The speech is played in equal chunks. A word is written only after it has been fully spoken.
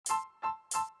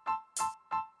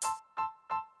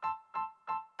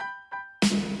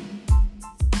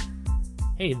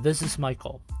Hey, this is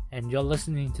Michael, and you're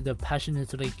listening to the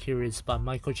Passionately Curious by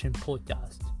Michael Chen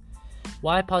podcast.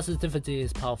 Why positivity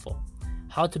is powerful,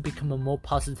 how to become a more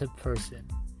positive person.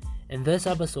 In this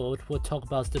episode, we'll talk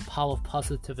about the power of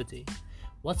positivity.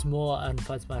 What's more, I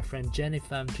invite my friend Jenny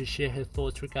Pham to share her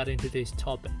thoughts regarding today's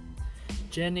topic.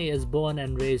 Jenny is born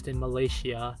and raised in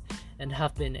Malaysia and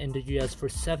have been in the US for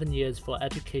 7 years for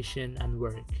education and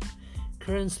work.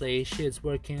 Currently, she is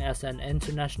working as an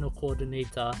international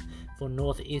coordinator for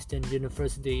Northeastern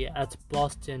University at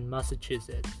Boston,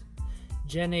 Massachusetts.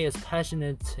 Jenny is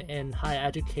passionate in higher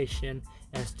education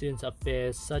and student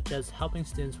affairs, such as helping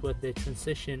students with their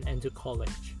transition into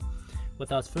college.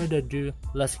 Without further ado,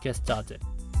 let's get started.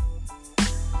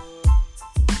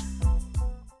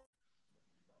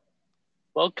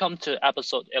 Welcome to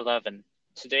episode 11.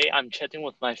 Today, I'm chatting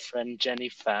with my friend Jenny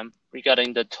Pham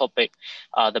regarding the topic,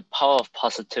 the power of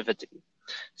positivity.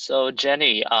 So,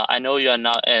 Jenny, I know you are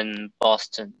now in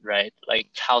Boston, right? Like,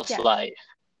 how's Yes. life?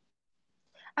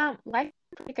 Life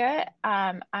is pretty good.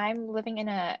 I'm living in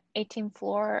a 18th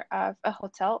floor of a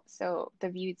hotel, so the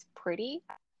view is pretty.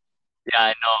 Yeah, I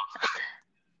know.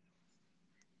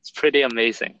 It's pretty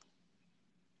amazing.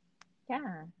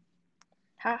 Yeah.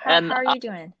 How And are you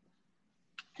doing?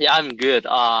 yeah, I'm good.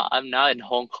 I'm now in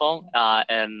Hong Kong,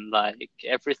 and like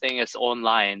everything is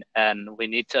online, and we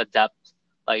need to adapt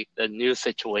like the new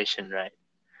situation, right?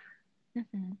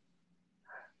 hmm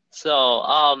So,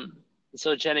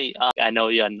 so Jenny, I know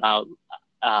you're now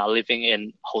living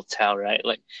in hotel, right?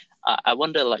 Like, I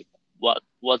wonder, like,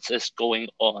 what is going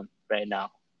on right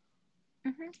now?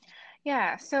 hmm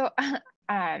Yeah, so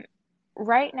um,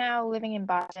 right now living in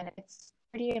Boston, it's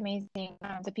pretty amazing.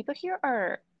 The people here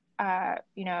are,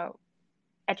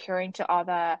 adhering to all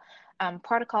the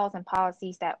protocols and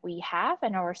policies that we have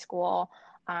in our school.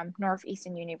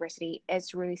 Northeastern University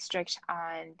is really strict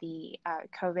on the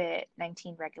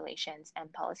COVID-19 regulations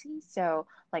and policies. So,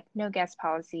 like, no guest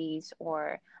policies,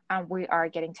 or we are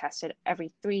getting tested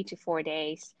every 3 to 4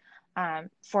 days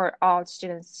for all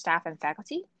students, staff, and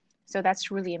faculty. So,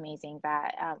 that's really amazing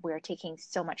that we're taking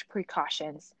so much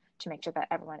precautions to make sure that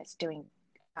everyone is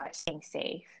staying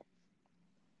safe.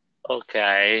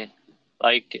 Okay,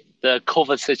 like the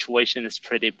COVID situation is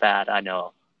pretty bad, I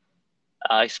know,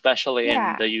 especially in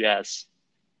Yeah. the US.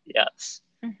 Yes.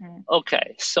 hmm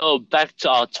Okay, so back to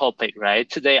our topic, right?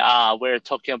 Today, we're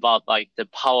talking about like the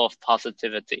power of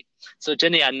positivity. So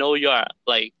Jenny, I know you're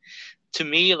like, to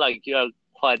me, like you're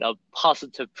quite a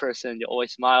positive person. You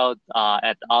always smile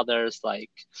at others.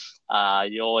 Like,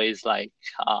 you always like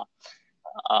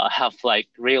have like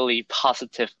really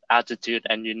positive attitude,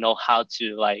 and you know how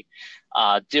to like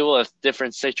deal with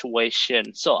different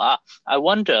situations. So I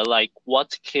wonder like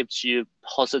what keeps you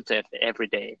positive every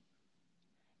day.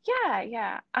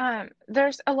 Yeah.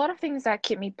 There's a lot of things that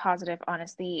keep me positive,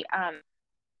 honestly.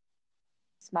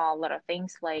 Small little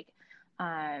things like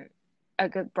um, a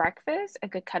good breakfast, a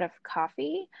good cup of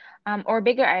coffee, or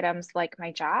bigger items like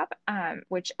my job,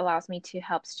 which allows me to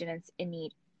help students in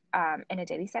need in a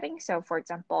daily setting. So, for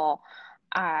example,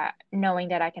 knowing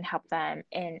that I can help them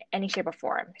in any shape or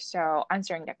form. So,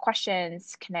 answering their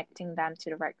questions, connecting them to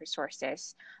the right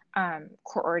resources,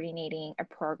 coordinating a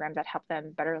program that help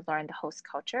them better learn the host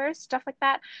culture, stuff like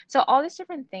that. So, all these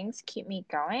different things keep me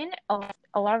going.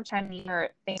 A lot of times, these are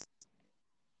things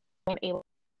I'm able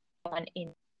to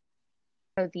in.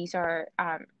 So these are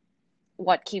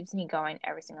what keeps me going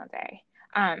every single day.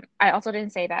 I also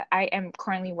didn't say that I am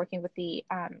currently working with the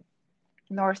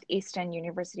Northeastern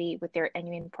University with their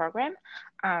NUN program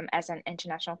as an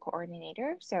international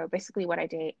coordinator. So basically, what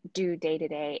do day to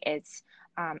day is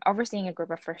overseeing a group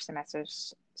of first semester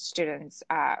students,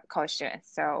 college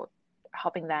students. So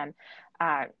helping them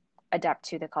uh, adapt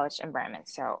to the college environment.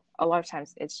 So a lot of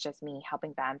times it's just me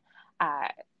helping them uh,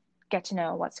 get to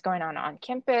know what's going on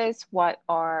campus, what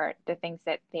are the things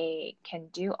that they can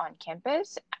do on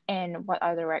campus, and what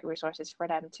are the right resources for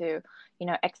them to,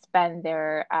 expand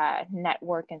their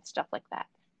network and stuff like that.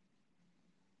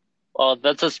 Well,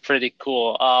 that is pretty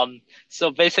cool.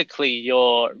 So basically,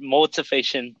 your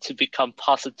motivation to become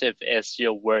positive is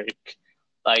your work,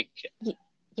 like your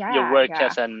Yeah, work yeah.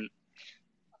 as an.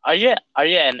 Are you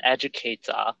an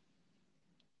educator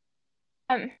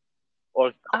Um,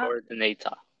 or uh,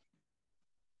 coordinator?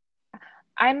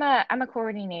 I'm a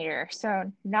coordinator,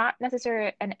 so not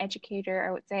necessarily an educator,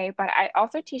 I would say, but I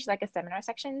also teach like a seminar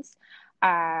sections,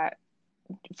 uh,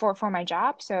 for my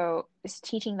job. So it's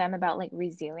teaching them about like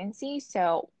resiliency.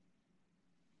 So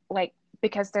like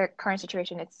because the current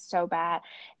situation is so bad,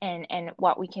 and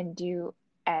what we can do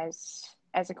as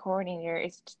as a coordinator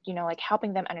is, like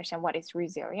helping them understand what is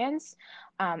resilience,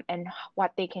 and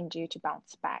what they can do to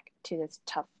bounce back to this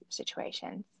tough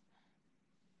situations.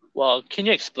 Well, can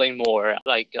you explain more?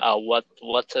 Like,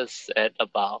 what is it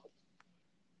about?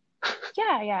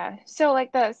 Yeah. So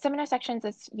like the seminar sections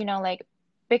is, like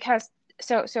because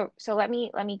so let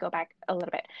me go back a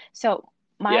little bit. So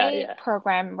Yeah, my yeah.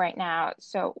 program right now,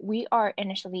 so we are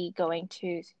initially going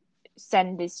to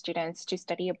send these students to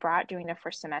study abroad during the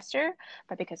first semester,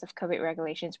 but because of COVID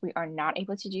regulations, we are not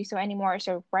able to do so anymore.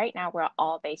 So right now we're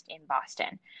all based in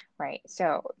Boston, right?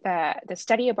 So the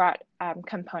study abroad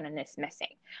component is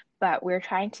missing, but we're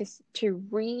trying to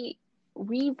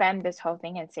revamp this whole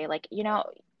thing and say like,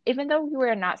 even though we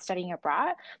were not studying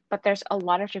abroad, but there's a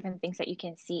lot of different things that you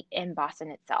can see in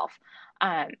Boston itself.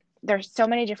 Um, there's so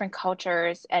many different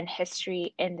cultures and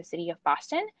history in the city of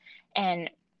Boston.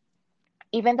 And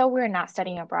even though we're not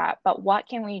studying abroad, but what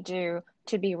can we do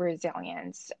to be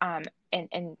resilient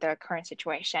in the current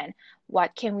situation?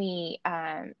 What can we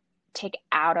take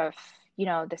out of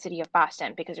the city of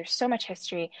Boston, because there's so much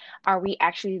history. Are we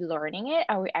actually learning it?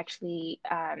 Are we actually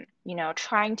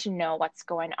trying to know what's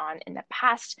going on in the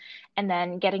past, and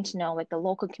then getting to know like the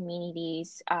local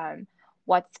communities,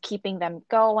 what's keeping them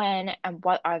going, and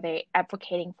what are they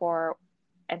advocating for,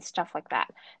 and stuff like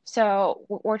that. So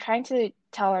we're trying to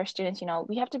tell our students,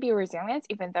 we have to be resilient,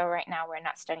 even though right now we're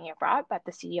not studying abroad, but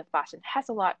the city of Boston has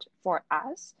a lot for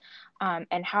us,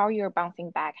 and how you're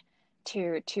bouncing back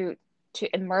to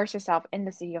immerse yourself in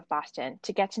the city of Boston,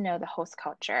 to get to know the host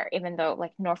culture, even though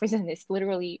like Northeastern is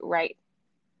literally right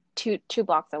two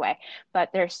blocks away,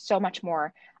 but there's so much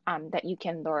more that you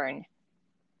can learn,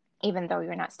 even though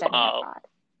you're not studying Wow. abroad.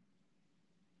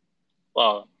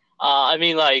 Well, I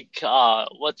mean, like,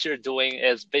 what you're doing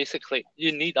is basically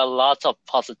you need a lot of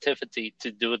positivity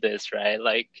to do this, right?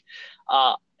 Like,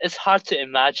 it's hard to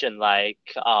imagine, like,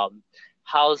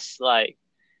 how's like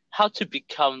how to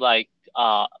become like,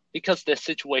 because the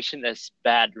situation is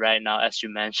bad right now, as you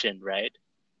mentioned, right?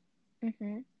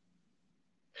 Mm-hmm.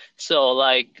 So,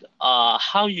 like,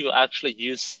 how you actually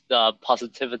use the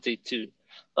positivity to,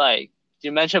 like,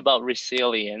 you mentioned about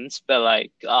resilience, but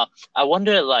like, I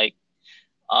wonder, like,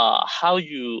 how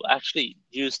you actually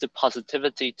use the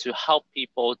positivity to help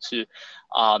people to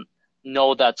um,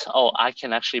 know that, oh, I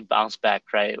can actually bounce back,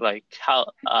 right? Like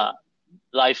how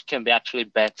life can be actually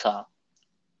better.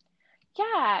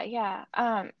 Yeah.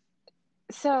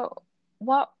 So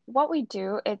what we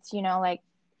do, it's like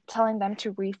telling them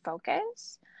to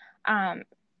refocus, um,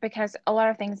 because a lot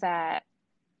of things that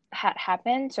had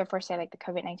happened, so for say like the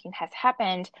COVID-19 has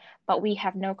happened, but we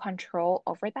have no control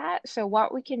over that. So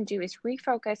what we can do is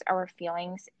refocus our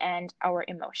feelings and our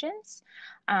emotions,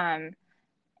 um,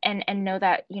 and know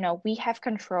that we have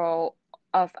control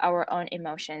of our own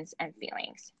emotions and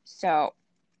feelings. So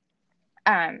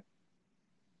um,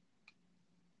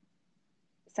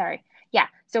 sorry. Yeah.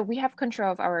 So we have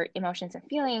control of our emotions and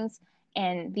feelings,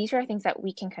 and these are things that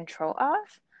we can control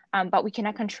of, but we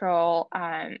cannot control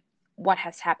what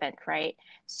has happened, right?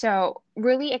 So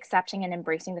really accepting and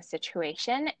embracing the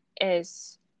situation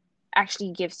is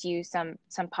actually gives you some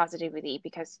positivity,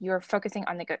 because you're focusing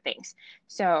on the good things.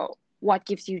 So what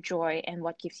gives you joy and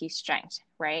what gives you strength,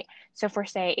 right? So for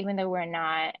say, even though we're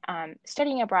not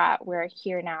studying abroad, we're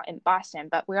here now in Boston,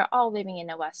 but we're all living in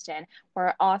the Weston,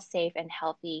 we're all safe and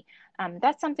healthy.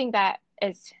 That's something that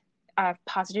is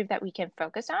positive that we can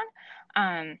focus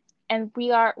on. And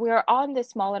we are all in this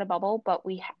small little bubble, but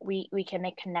we can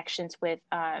make connections with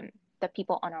the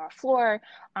people on our floor.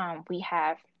 We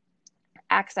have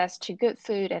access to good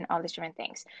food and all these different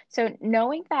things. So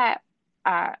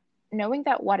uh, knowing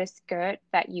that what is good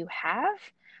that you have,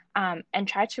 and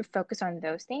try to focus on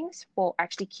those things will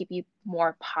actually keep you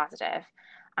more positive,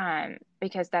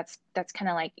 because that's kind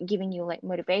of like giving you like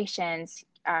motivations,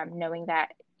 knowing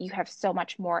that you have so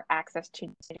much more access to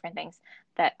different things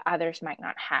that others might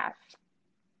not have.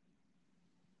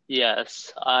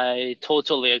 Yes, I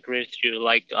totally agree with you.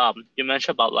 Like, you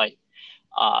mentioned about like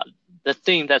uh, the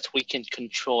thing that we can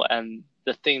control and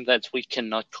the thing that we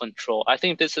cannot control. I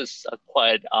think this is a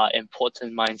quite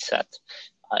important mindset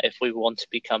if we want to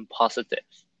become positive.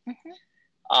 Mhm.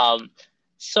 Um,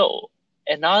 so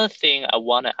another thing I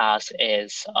want to ask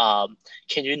is,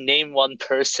 can you name one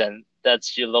person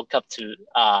that you look up to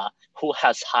who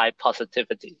has high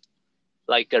positivity,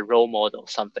 like a role model,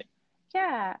 something?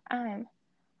 Yeah.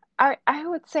 I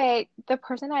would say the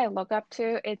person I look up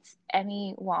to, it's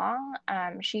Emmy Wong.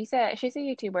 She's a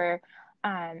YouTuber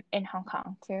in Hong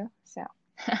Kong too. So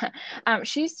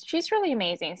she's really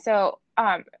amazing. So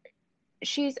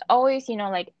she's always,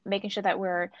 like making sure that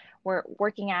we're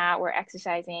working out, we're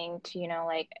exercising to,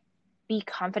 like be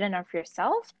confident of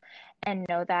yourself and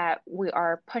know that we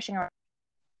are pushing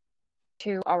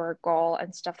to our goal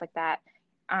and stuff like that.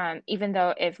 Even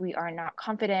though if we are not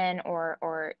confident or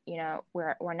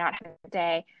we're not having a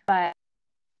day, but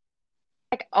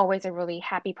like always a really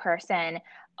happy person,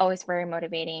 always very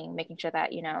motivating, making sure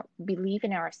that believe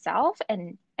in ourselves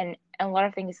and a lot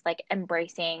of things like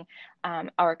embracing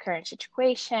our current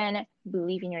situation,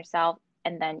 believe in yourself,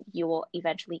 and then you will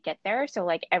eventually get there. So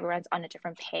like everyone's on a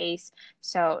different pace,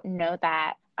 so know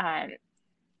that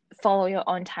follow your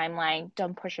own timeline,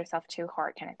 don't push yourself too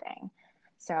hard, kind of thing.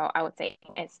 So I would say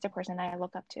it's the person that I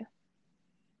look up to.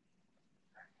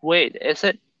 Wait, is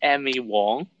it Amy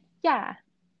Wong? Yeah.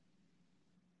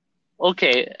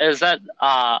 Okay, is that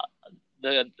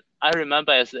the I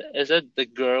remember is it the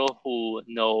girl who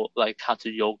know like how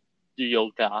to do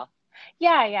yoga?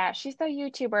 Yeah, she's the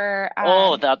YouTuber.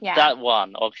 Oh, Yeah. that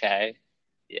one. Okay.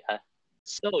 Yeah.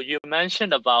 So you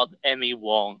mentioned about Amy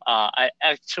Wong. I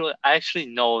actually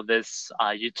know this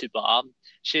YouTuber.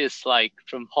 She is like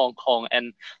from Hong Kong,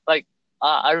 and like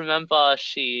I remember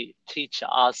she teach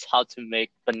us how to make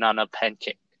banana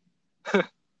pancake.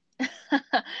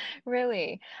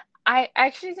 Really. I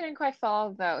actually didn't quite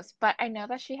follow those, but I know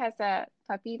that she has a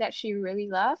puppy that she really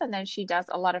loves, and then she does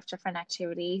a lot of different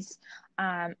activities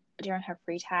during her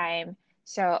free time.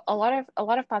 So a lot of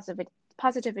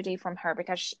positivity from her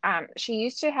because she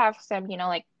used to have some,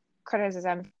 like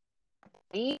criticism,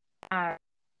 um,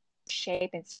 shape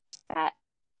and that,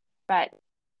 but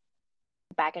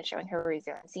back and showing her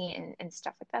resiliency and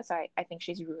stuff like that. So I think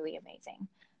she's really amazing.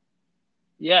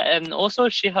 Yeah, and also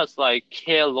she has like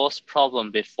hair loss problem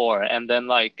before, and then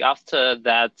like after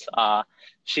that,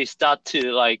 she start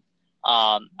to like,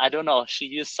 I don't know, she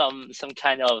used some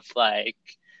kind of like,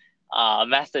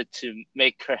 method to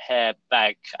make her hair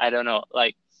back. I don't know,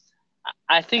 like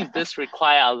I think this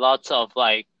require a lot of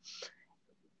like,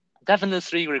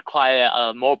 definitely require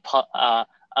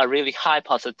a really high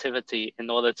positivity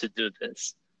in order to do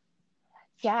this.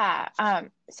 Yeah.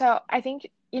 So I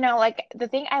think, like the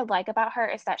thing I like about her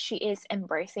is that she is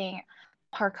embracing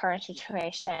her current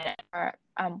situation or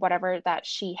whatever that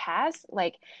she has.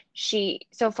 Like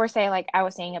so for say, like I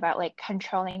was saying about like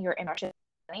controlling your emotions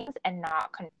and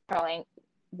not controlling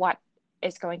what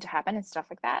is going to happen and stuff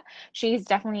like that. She's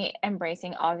definitely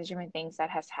embracing all the different things that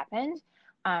has happened.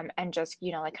 And just,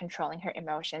 like controlling her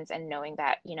emotions and knowing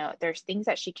that, there's things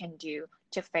that she can do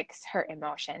to fix her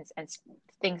emotions and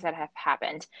things that have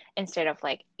happened instead of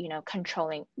like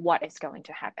controlling what is going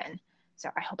to happen. So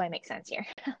I hope I make sense here.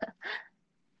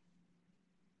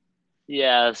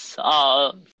 Yes.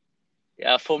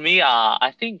 Yeah. For me,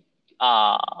 I think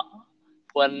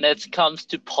when it comes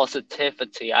to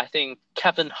positivity, I think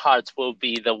Kevin Hart will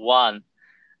be the one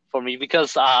for me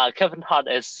because Kevin Hart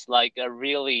is like a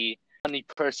really funny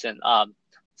person.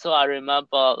 So I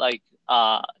remember like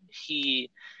he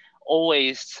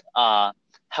always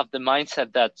have the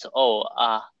mindset that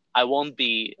I won't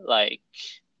be like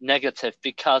negative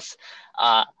because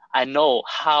I know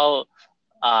how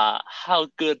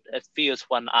good it feels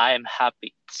when I am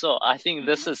happy. So I think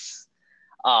this is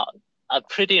uh, a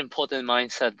pretty important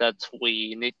mindset that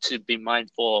we need to be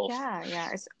mindful of,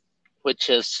 Yeah, it's which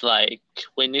is like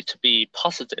we need to be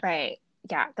positive. right.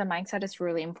 Yeah, the mindset is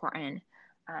really important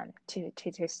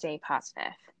to stay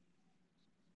positive.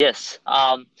 Yes.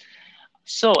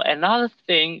 So another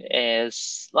thing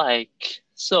is like,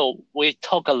 so we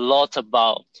talk a lot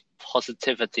about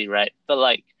positivity, right? But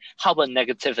like, how about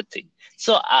negativity?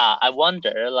 So I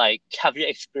wonder, like, have you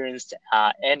experienced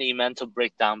any mental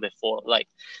breakdown before? Like,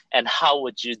 and how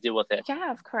would you deal with it?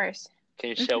 Yeah, of course. Can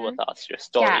you share Mm-hmm. with us your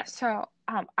Yeah, story? so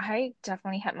I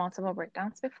definitely had multiple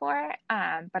breakdowns before,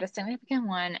 but a significant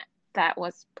one that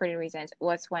was pretty recent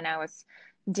was when I was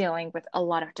dealing with a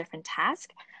lot of different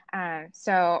tasks.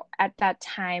 So at that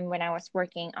time when I was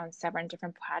working on several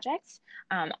different projects,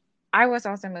 I was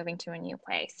also moving to a new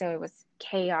place, so it was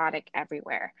chaotic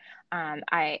everywhere.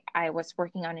 I was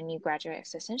working on a new graduate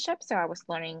assistantship, so I was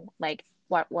learning like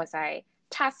what was I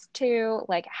tasked to,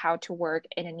 like how to work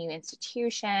in a new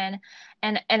institution,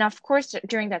 and of course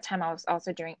during that time I was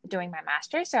also doing my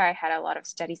master's, so I had a lot of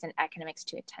studies and academics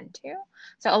to attend to.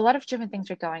 So a lot of different things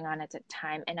were going on at the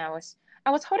time, and I was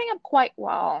holding up quite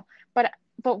well, but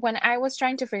when I was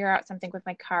trying to figure out something with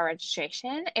my car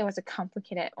registration, it was a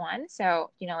complicated one. So,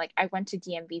 like I went to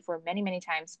DMV for many, many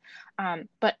times.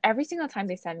 But every single time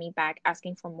they send me back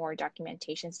asking for more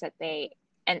documentations that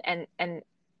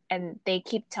and they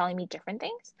keep telling me different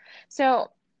things.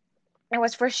 So it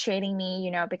was frustrating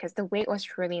me, because the wait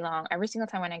was really long. Every single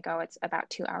time when I go, it's about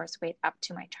 2 hours wait up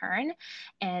to my turn.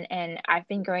 And I've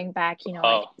been going back, like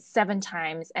Oh, 7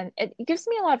 times. And it gives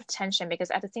me a lot of tension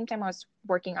because at the same time I was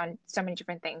working on so many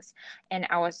different things, and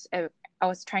I was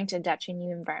trying to adapt to a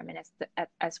new environment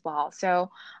as well.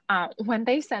 So when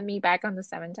they sent me back on the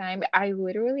seventh time, I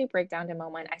literally break down the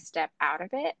moment I step out of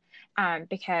it,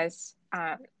 because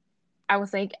I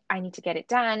was like, I need to get it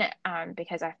done,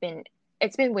 because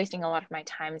it's been wasting a lot of my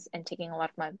times and taking a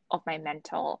lot of my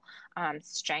mental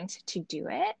strength to do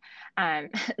it.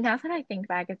 Now that I think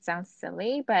back, it sounds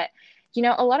silly, but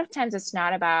a lot of times it's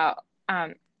not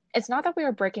that we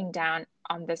were breaking down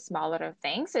on the small little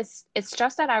things. It's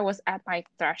just that I was at my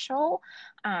threshold,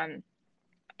 um,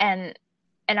 and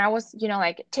I was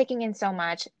like taking in so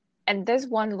much, and this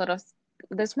one little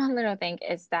thing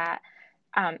is that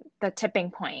the tipping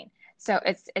point. So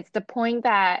it's the point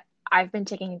that I've been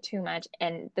taking in too much,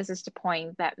 and this is the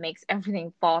point that makes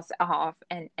everything falls off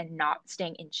and not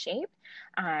staying in shape.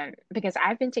 Because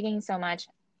I've been taking so much,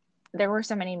 there were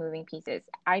so many moving pieces.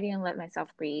 I didn't let myself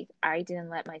breathe. I didn't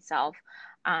let myself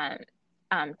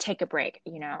um, take a break.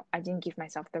 I didn't give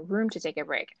myself the room to take a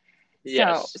break. So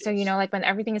yes, so yes. like when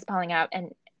everything is piling up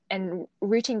and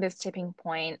reaching this tipping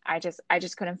point, I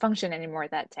just couldn't function anymore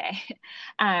that day.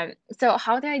 So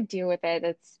how did I deal with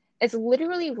it? It's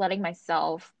literally letting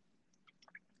myself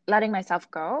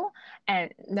go,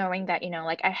 and knowing that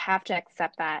like I have to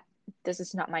accept that this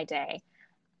is not my day.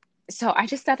 So I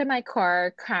just sat in my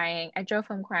car crying. I drove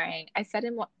home crying. I sat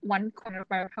in one corner of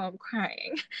my home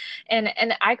crying, and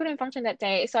I couldn't function that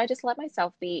day. So I just let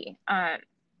myself be.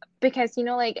 Because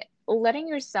like letting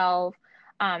yourself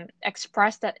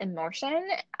express that emotion,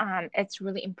 it's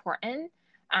really important.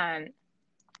 Um,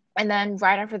 and then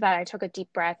right after that, I took a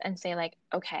deep breath and say like,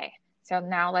 okay, so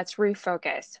now let's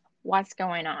refocus. What's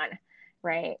going on,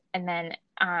 right? And then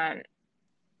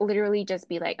literally just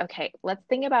be like, okay, let's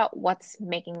think about what's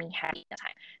making me happy at the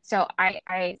time. So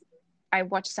I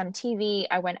watched some TV.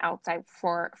 I went outside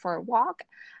for a walk,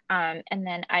 and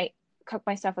then I cooked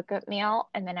myself a good meal.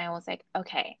 And then I was like,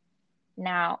 okay,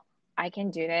 now I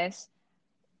can do this.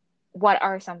 What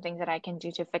are some things that I can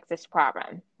do to fix this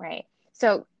problem, right?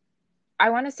 So I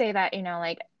want to say that,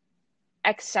 like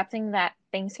accepting that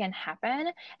things can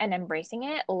happen and embracing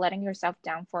it, letting yourself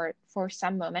down for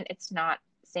some moment. It's not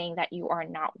saying that you are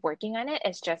not working on it.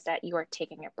 It's just that you are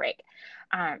taking a break.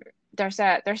 Um, there's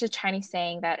a Chinese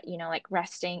saying that, like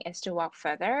resting is to walk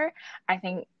further. I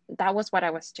think that was what I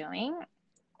was doing.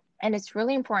 And it's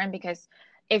really important because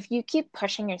if you keep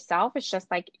pushing yourself, it's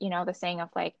just like, the saying of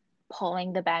like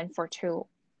pulling the band for too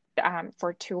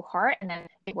hard, and then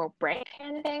it will break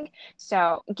kind of thing.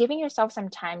 So giving yourself some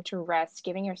time to rest,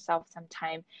 giving yourself some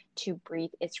time to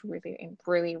breathe is really,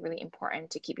 really, really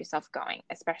important to keep yourself going,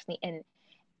 especially in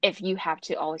if you have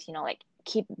to always, like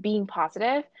keep being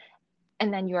positive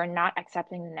and then you are not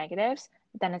accepting the negatives,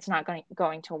 then it's not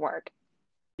going to work.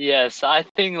 Yes, I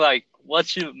think like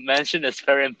what you mentioned is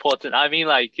very important. I mean,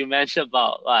 like you mentioned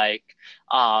about like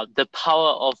the power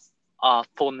of uh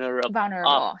Vulnerable.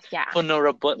 Yeah. Yeah.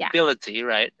 vulnerability,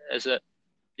 right? Is it?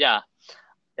 Yeah,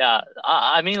 yeah.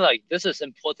 I mean, like this is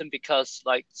important because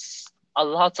like a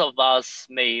lot of us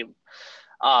may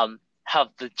have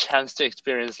the chance to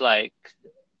experience like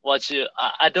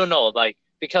I don't know, like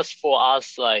because for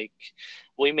us like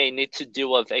we may need to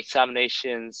deal with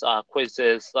examinations,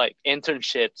 quizzes, like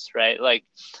internships, right? Like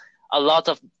a lot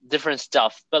of different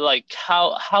stuff. But like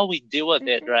how we deal with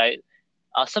it, Mm-hmm. right?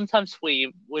 Sometimes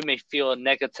we may feel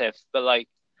negative, but like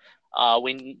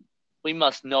we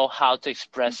must know how to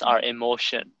express Mm-hmm. our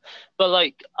emotion. But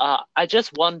like I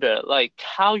just wonder like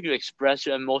how you express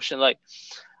your emotion. Like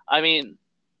I mean,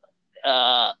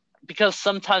 uh, because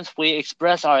sometimes we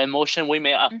express our emotion, we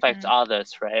may affect Mm-hmm.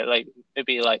 others, right? Like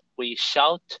maybe like we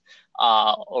shout,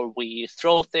 or we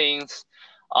throw things.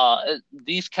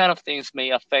 These kind of things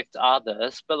may affect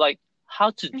others, but like how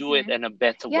to do it Mm-hmm. in a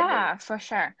better way. Yeah, for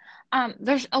sure.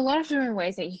 There's a lot of different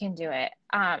ways that you can do it.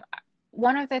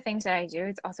 One of the things that I do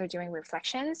is also doing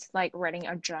reflections, like writing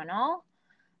a journal.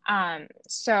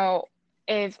 So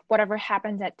if whatever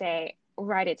happened that day,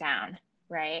 write it down,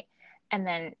 right? And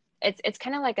then it's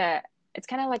kind of like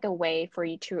a way for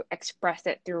you to express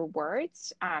it through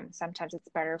words. Sometimes it's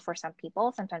better for some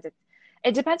people. Sometimes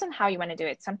it depends on how you want to do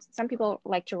it. Some people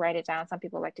like to write it down. Some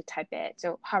people like to type it.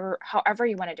 So however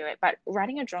you want to do it, but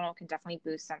writing a journal can definitely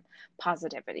boost some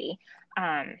positivity,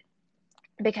 um,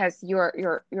 because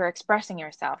you're expressing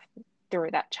yourself through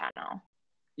that channel.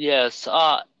 Yes.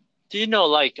 Do you know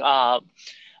like I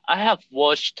have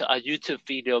watched a YouTube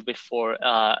video before.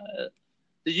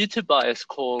 The YouTuber is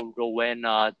called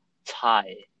Rowena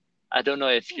Tai. I don't know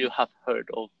if you have heard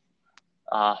of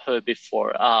her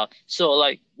before. So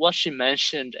like what she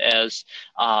mentioned is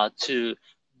to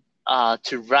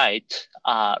write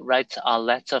a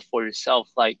letter for yourself,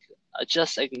 like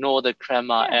just ignore the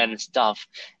grammar and stuff,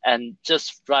 and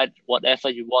just write whatever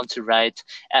you want to write,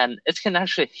 and it can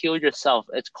actually heal yourself.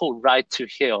 It's called Write to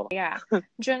Heal. Yeah,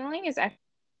 journaling is actually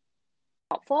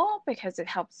helpful because it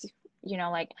helps,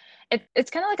 like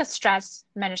it's kind of like a stress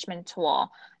management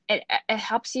tool. It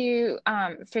helps you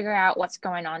figure out what's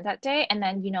going on that day, and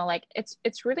then like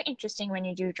it's really interesting when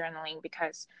you do journaling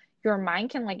because your mind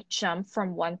can like jump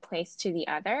from one place to the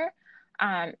other,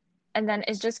 and then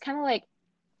it just kind of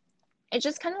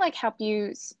like help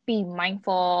you be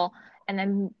mindful and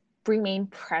then remain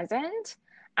present,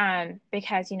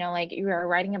 because like you are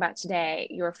writing about today,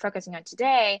 you're focusing on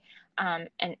today,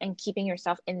 and keeping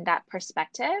yourself in that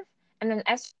perspective, and then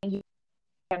as you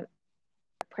time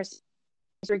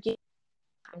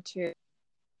to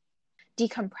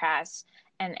decompress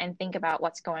and think about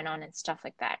what's going on and stuff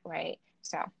like that, right?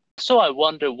 So I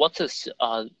wonder, what is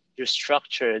your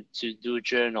structure to do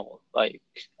journal? Like,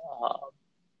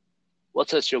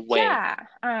 what is your way? Yeah.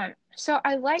 So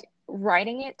I like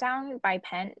writing it down by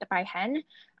hand.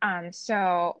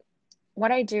 So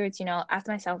what I do is, ask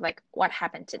myself like, what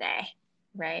happened today,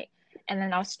 right? And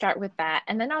then I'll start with that,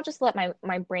 and then I'll just let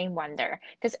my brain wander,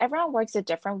 because everyone works a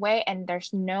different way, and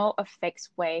there's no a fixed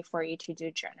way for you to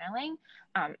do journaling.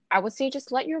 I would say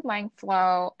just let your mind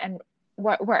flow, and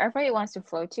wherever it wants to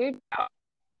flow to.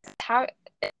 How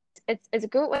it's a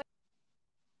good way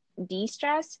to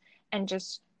de-stress and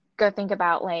just go think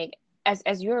about, like,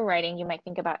 as you're writing, you might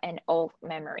think about an old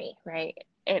memory, right?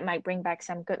 It might bring back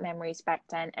some good memories back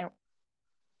then, and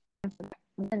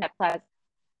that plus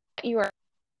your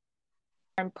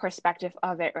perspective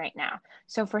of it right now.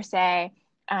 So for say,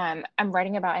 I'm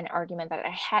writing about an argument that I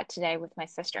had today with my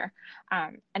sister,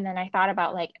 and then I thought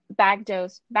about like back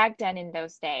then in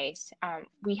those days,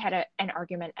 we had an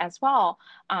argument as well,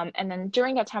 and then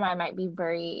during that time I might be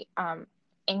very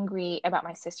angry about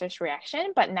my sister's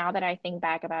reaction, but now that I think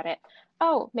back about it,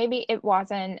 oh, maybe it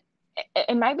wasn't.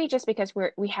 It might be just because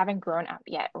we haven't grown up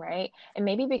yet, right? And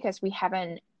maybe because we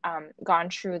haven't gone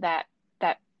through that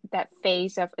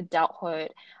phase of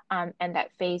adulthood, and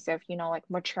that phase of like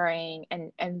maturing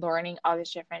and learning all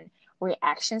these different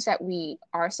reactions that we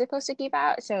are supposed to give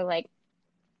out. So like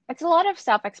it's a lot of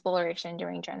self-exploration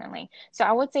during journaling. So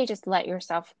I would say just let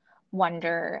yourself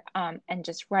wonder, and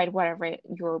just write whatever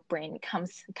your brain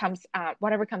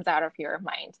whatever comes out of your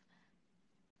mind.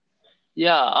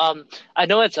 Yeah, I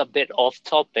know it's a bit off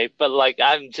topic, but like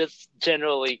I'm just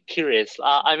generally curious.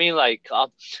 I mean, like,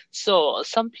 so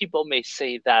some people may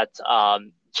say that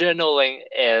journaling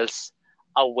is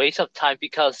a waste of time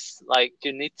because like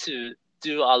you need to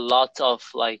do a lot of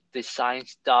like design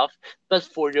stuff. But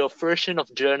for your version of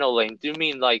journaling, do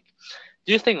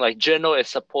you think like journal is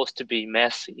supposed to be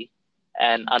messy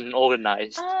and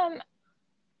unorganized?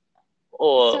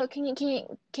 Or So can you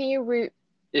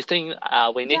you think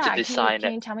we need to design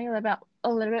can you tell me a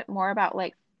little bit more about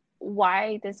like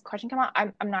why this question came out?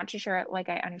 I'm not too sure like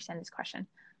I understand this question.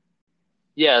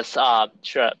 Yes,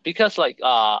 sure. Because like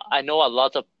I know a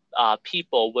lot of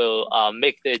people will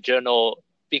make their journal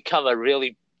become a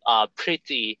really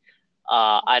pretty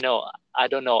I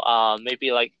don't know,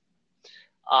 maybe like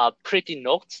pretty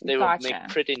notes. They will make Gotcha.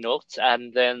 pretty notes,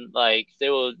 and then like they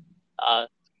will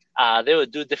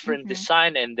do different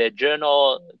design in their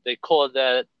journal. They call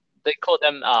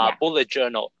them bullet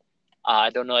journal.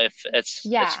 I don't know if it's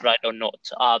right or not.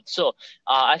 So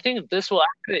I think this will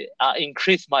actually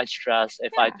increase my stress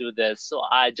if I do this. So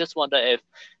I just wonder if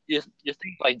you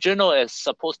think like journal is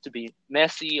supposed to be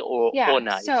messy or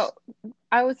organized. So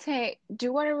I would say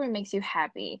do whatever makes you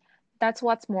happy. That's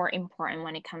what's more important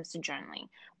when it comes to journaling.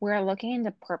 We're looking at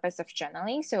the purpose of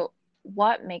journaling. So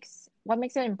what makes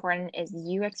it important is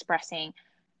you expressing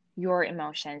your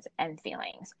emotions and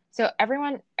feelings. So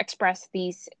everyone express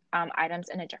these items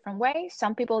in a different way.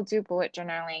 Some people do bullet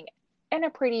journaling in a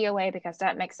prettier way because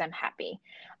that makes them happy.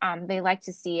 They like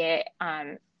to see it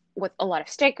with a lot of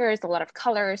stickers, a lot of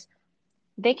colors.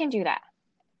 They can do that.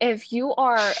 If you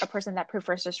are a person that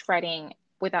prefers just writing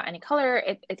without any color,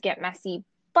 it get messy,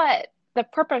 but the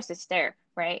purpose is there,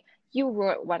 right? You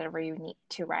wrote whatever you need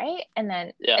to write, and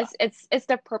then it's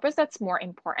the purpose that's more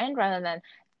important rather than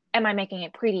am I making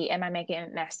it pretty, am I making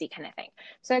it messy kind of thing.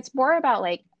 So it's more about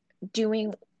like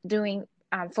doing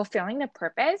fulfilling the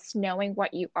purpose, knowing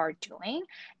what you are doing,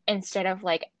 instead of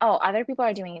like, oh, other people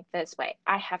are doing it this way,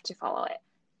 I have to follow it.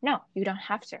 No, you don't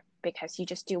have to, because you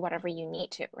just do whatever you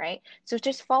need to, right? So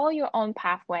just follow your own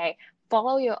pathway,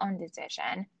 follow your own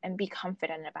decision, and be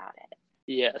confident about it.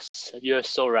 Yes, you're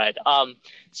so right.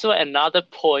 So another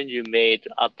point you made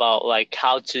about like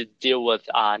how to deal with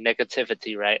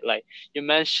negativity, right? Like you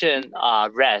mentioned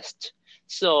rest.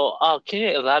 So can you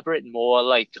elaborate more?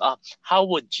 Like how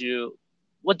would you,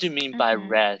 what do you mean by Mm-hmm.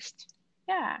 rest?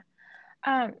 Yeah.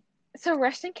 Um, so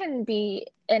resting can be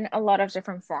in a lot of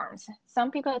different forms.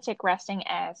 Some people take resting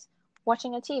as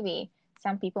watching a TV.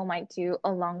 Some people might do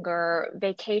a longer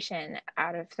vacation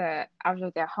out of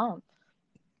their home.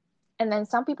 And then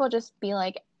some people just be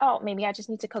like, oh, maybe I just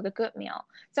need to cook a good meal.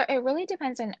 So it really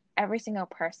depends on every single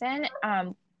person,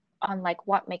 on like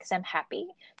what makes them happy.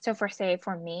 So for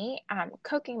me,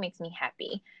 cooking makes me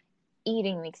happy,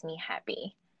 eating makes me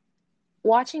happy,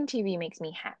 watching TV makes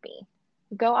me happy,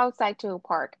 go outside to a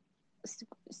park,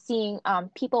 seeing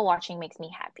people watching makes me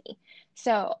happy.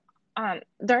 So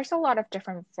there's a lot of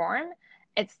different form.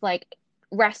 It's like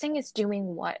resting is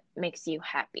doing what makes you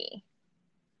happy.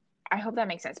 I hope that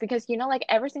makes sense because like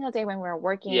every single day when we're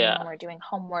working, when Yeah, we're doing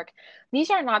homework, these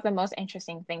are not the most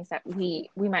interesting things that we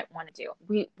might want to do.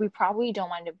 We probably don't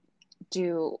want to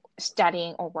do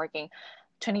studying or working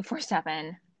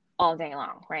 24/7 all day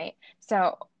long, right?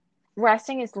 So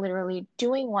resting is literally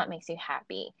doing what makes you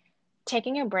happy,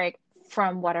 taking a break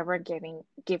from whatever giving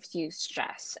gives you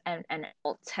stress and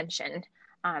tension.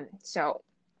 So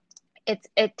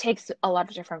it takes a lot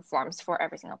of different forms for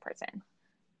every single person.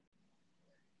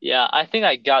 yeah, I think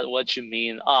I got what you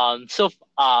mean. So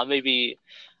maybe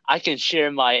I can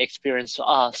share my experience.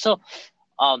 I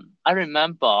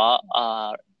remember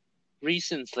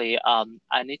recently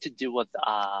I need to deal with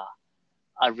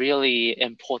a really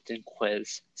important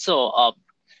quiz. So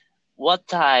what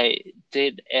I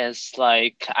did is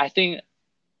like I think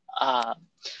uh,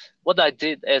 what I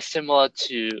did is similar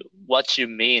to what you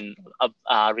mean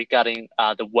regarding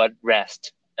the word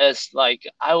rest. It's like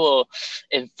I will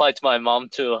invite my mom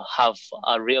to have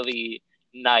a really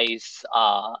nice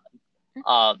um,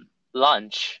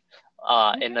 lunch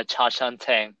in Hmm. the Cha Chan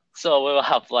Teng. So we will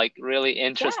have like really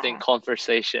interesting Yeah.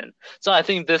 conversation. So I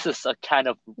think this is a kind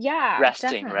of Yeah,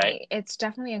 resting, right? definitely. It's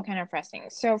definitely a kind of resting.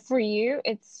 So for you,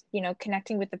 it's,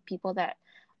 connecting with the people that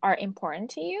are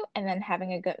important to you and then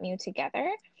having a good meal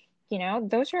together.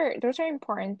 Those are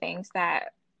important things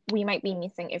that we might be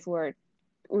missing if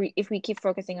we keep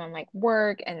focusing on like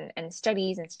work and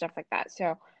studies and stuff like that.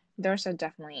 So those are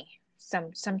definitely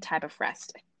some type of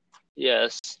rest.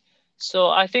 Yes. So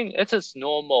I think it is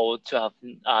normal to have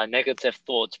negative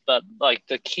thoughts, but like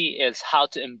the key is how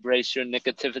to embrace your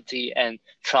negativity and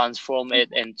transform it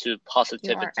Mhm. into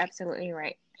You are positivity. absolutely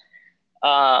right.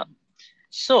 Uh,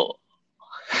 so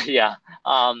yeah.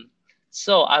 Um,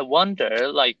 so I wonder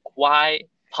like why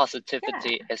Yeah,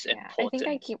 positivity is yeah. I think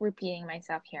I important. keep repeating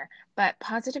myself here, but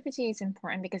positivity is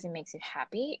important because it makes you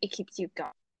happy. It keeps you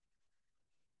going.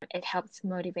 It helps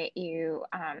motivate you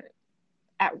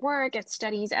at work, at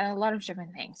studies, at a lot of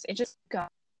different things. It just goes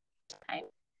time.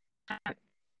 Um,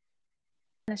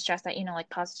 the stress that like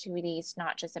positivity is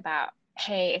not just about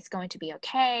hey, it's going to be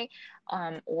okay,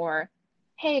 or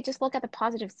hey, just look at the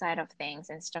positive side of things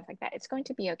and stuff like that. It's going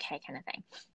to be okay, kind of thing.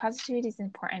 Positivity is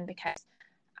important because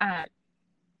um,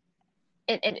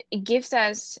 it gives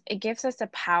us the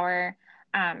power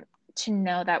um, to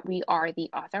know that we are the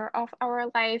author of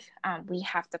our life. We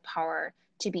have the power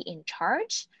to be in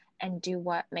charge and do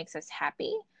what makes us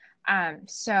happy.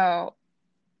 So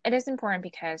it is important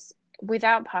because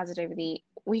without positivity,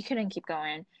 we couldn't keep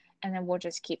going, and then we'll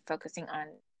just keep focusing on,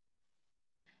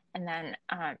 and then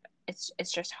it's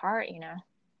just hard.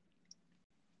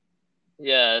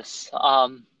 Yes.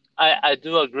 I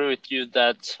do agree with you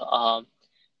that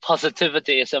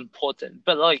positivity is important,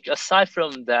 but like aside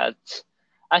from that,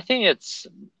 I think it's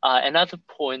another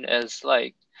point is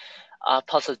like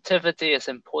positivity is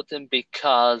important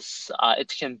because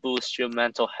it can boost your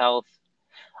mental health.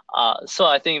 So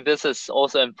I think this is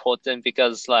also important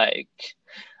because like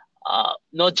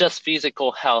not just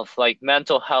physical health, like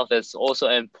mental health is also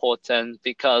important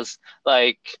because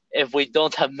like if we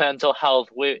don't have mental health,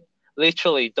 we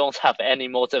literally don't have any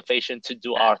motivation to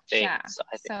do our Yeah, things,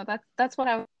 I think. so that's what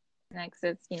I was next.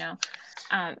 It's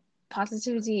um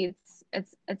positivity.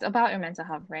 It's about your mental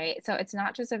health, right? So it's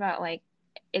not just about like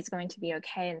it's going to be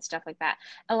okay and stuff like that.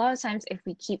 A lot of times if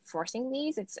we keep forcing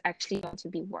these, it's actually going to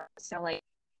be worse.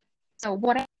 So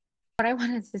what I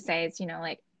wanted to say is,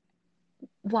 like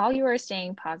while you are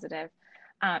staying positive,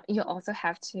 you also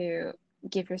have to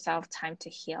give yourself time to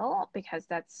heal because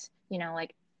that's,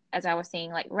 like as I was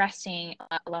saying, like resting,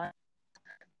 allowing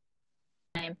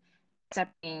time,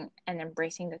 accepting and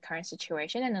embracing the current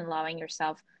situation and allowing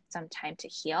yourself some time to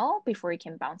heal before you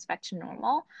can bounce back to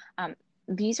normal.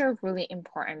 These are really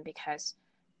important because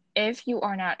if you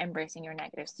are not embracing your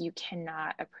negatives, you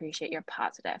cannot appreciate your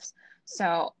positives.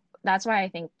 So that's why I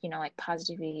think, like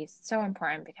positivity is so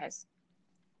important, because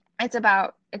it's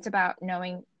about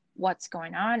knowing what's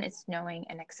going on. It's knowing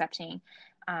and accepting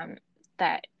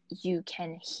that you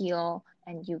can heal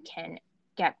and you can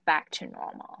get back to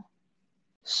normal.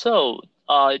 So,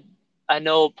 I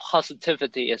know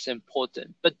positivity is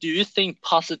important, but do you think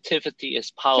positivity is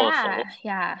powerful?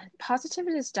 Yeah.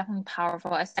 Positivity is definitely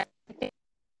powerful.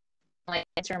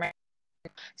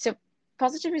 So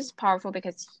positivity is powerful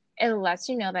because it lets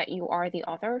you know that you are the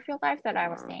author of your life, that I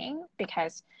was saying.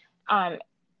 Because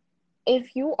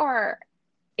if you are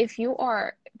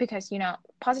because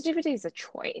positivity is a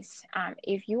choice.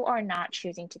 If you are not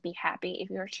choosing to be happy, if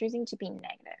you're choosing to be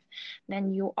negative,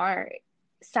 then you are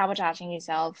sabotaging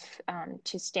yourself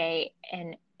to stay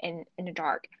in the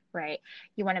dark, right?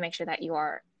 You want to make sure that you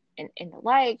are in the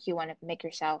light. You want to make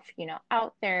yourself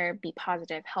out there, be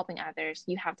positive, helping others.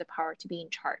 You have the power to be in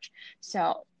charge.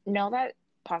 So know that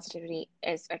positivity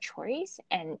is a choice,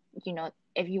 and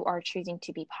if you are choosing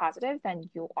to be positive, then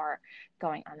you are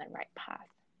going on the right path.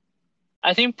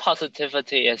 I think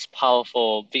positivity is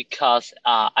powerful because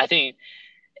I think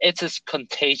it is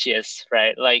contagious,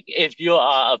 right? Like if you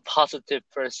are a positive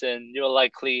person, you're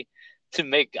likely to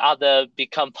make others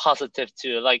become positive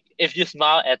too. Like if you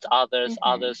smile at others,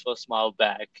 others will smile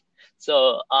back.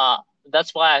 So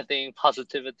that's why I think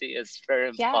positivity is very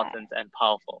important and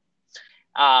powerful.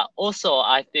 Also,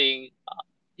 I think,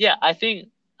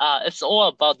 it's all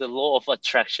about the law of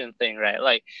attraction thing, right?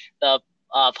 Like the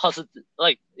positive,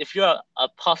 like if you're a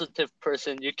positive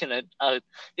person, you can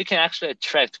actually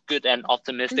attract good and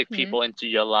optimistic people into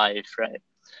your life, right?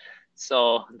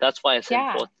 So that's why it's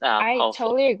important. I powerful.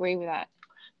 totally agree with that.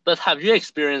 But have you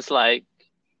experienced like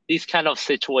these kind of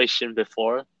situation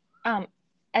before?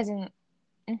 As in,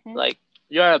 like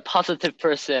you're a positive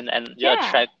person and you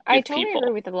attract good I totally people.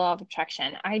 agree with the law of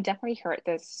attraction. I definitely heard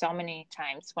this so many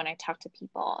times when I talk to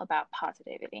people about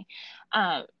positivity.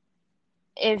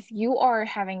 If you are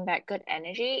having that good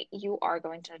energy, you are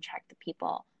going to attract the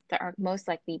people that are most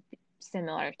likely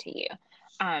similar to you.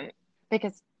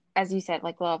 Because as you said,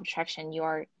 like law of attraction,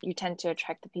 you tend to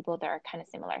attract the people that are kind of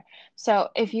similar. So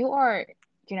if you are,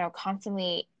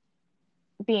 constantly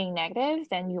being negative,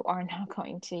 then you are not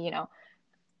going to,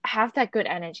 have that good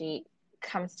energy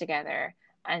comes together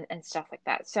and stuff like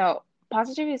that. So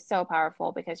positivity is so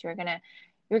powerful because you're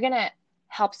gonna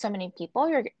help so many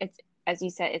people. It's, as you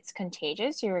said, it's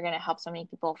contagious. You're gonna help so many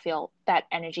people feel that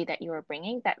energy that you are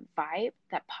bringing, that vibe,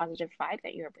 that positive vibe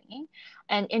that you're bringing,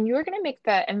 and you're gonna make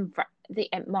the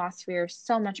atmosphere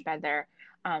so much better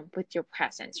with your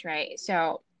presence, right?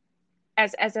 So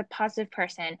as a positive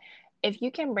person, if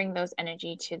you can bring those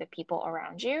energy to the people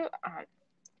around you,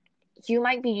 you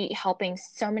might be helping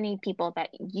so many people that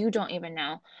you don't even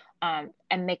know,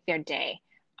 and make their day,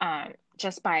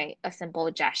 just by a simple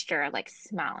gesture like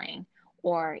smiling,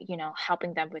 or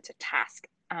helping them with a task,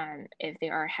 if they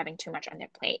are having too much on their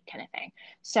plate, kind of thing.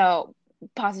 So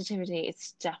positivity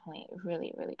is definitely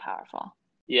really, really powerful.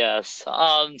 Yes.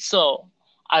 So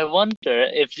I wonder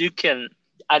if you can.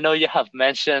 I know you have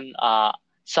mentioned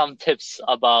some tips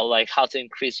about like how to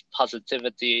increase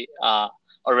positivity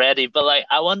already, but like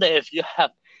I wonder if you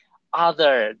have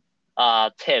other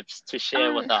tips to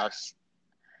share with us.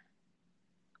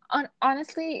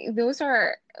 Honestly, those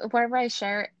are whatever I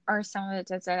share are some of the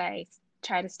tips that I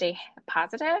try to stay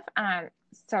positive.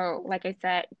 So like I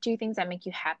said, do things that make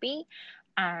you happy.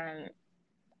 And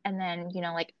then,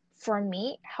 like for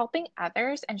me, helping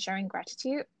others and showing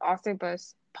gratitude also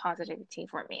boosts positivity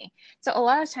for me. So a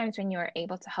lot of times when you are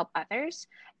able to help others,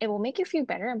 it will make you feel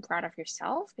better and proud of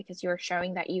yourself because you're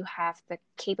showing that you have the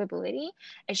capability.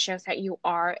 It shows that you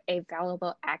are a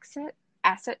valuable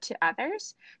asset to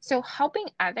others. So helping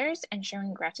others and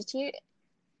showing gratitude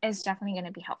is definitely going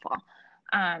to be helpful.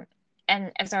 And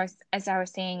as I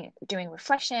was saying, doing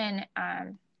reflection,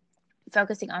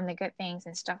 focusing on the good things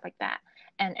and stuff like that,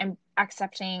 and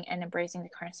accepting and embracing the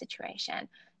current situation.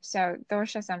 So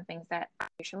those are some things that I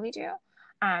usually do.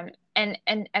 And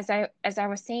as I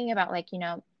was saying about, like,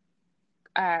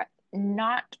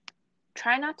 not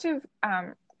try not to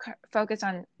focus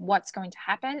on what's going to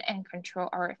happen and control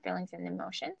our feelings and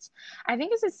emotions. I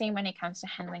think it's the same when it comes to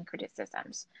handling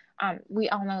criticisms. We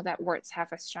all know that words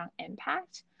have a strong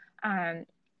impact.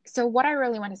 So what I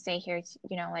really want to say here is,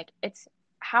 like, it's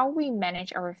how we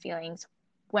manage our feelings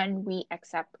when we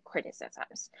accept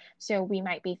criticisms. So we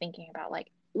might be thinking about, like,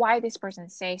 why this person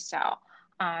say so.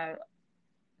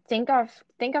 Think of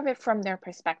it from their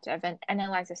perspective and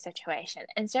analyze the situation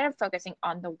instead of focusing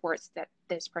on the words that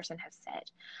this person has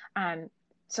said.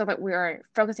 so that we are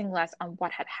focusing less on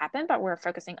what had happened, but we're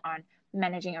focusing on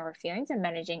managing our feelings and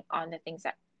managing on the things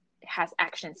that has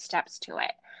action steps to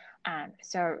it.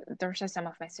 So those are some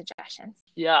of my suggestions.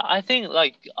 Yeah, I think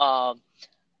like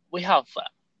we have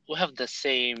the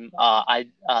same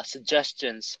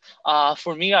suggestions.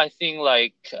 For me, I think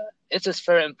like it is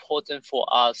very important for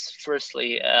us.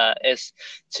 Firstly, is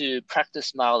to practice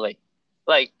smiling.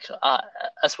 Like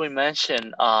as we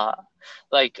mentioned,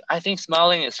 like I think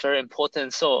smiling is very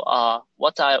important. So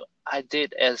what I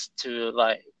did is to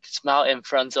like smile in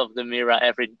front of the mirror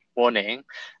every morning,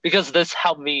 because this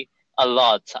helped me a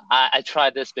lot. I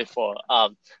tried this before.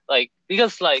 Like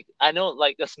because like I know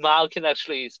like a smile can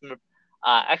actually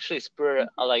spur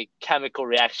a like chemical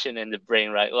reaction in the brain,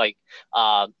 right? Like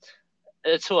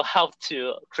it will help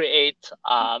to create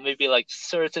maybe like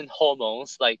certain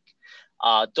hormones like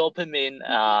dopamine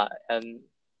and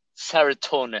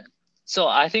serotonin. So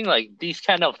I think like these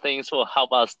kind of things will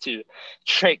help us to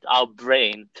trick our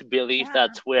brain to believe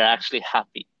that we're actually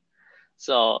happy.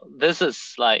 So this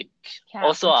is like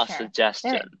also a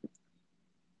suggestion.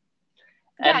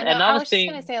 And no, I was just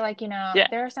gonna say, like,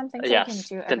 there are some things that you can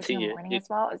do every single morning as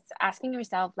well. It's asking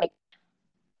yourself, like,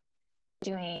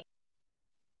 doing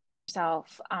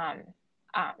yourself,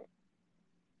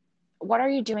 what are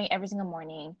you doing every single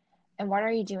morning, and what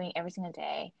are you doing every single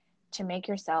day to make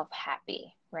yourself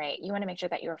happy, right? You want to make sure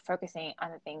that you're focusing on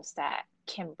the things that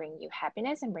can bring you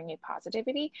happiness and bring you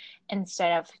positivity,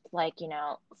 instead of like,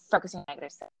 focusing on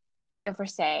negative stuff. So for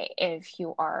say, if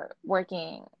you are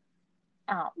working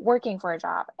for a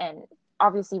job, and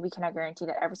obviously we cannot guarantee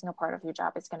that every single part of your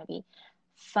job is going to be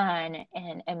fun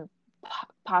and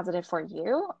positive for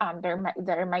you.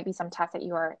 There might be some tasks that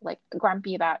you are like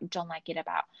grumpy about, don't like it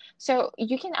about. So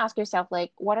you can ask yourself,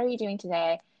 like, what are you doing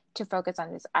today to focus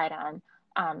on this item,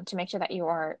 to make sure that you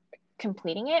are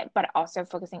completing it, but also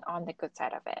focusing on the good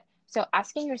side of it. So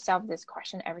asking yourself this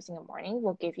question every single morning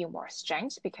will give you more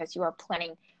strength, because you are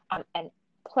planning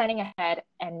ahead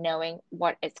and knowing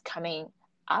what is coming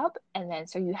up, and then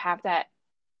so you have that,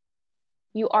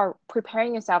 you are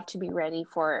preparing yourself to be ready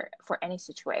for any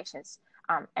situations,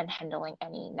 and handling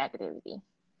any negativity.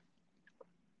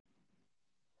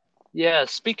 Yeah,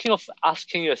 speaking of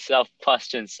asking yourself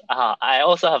questions, I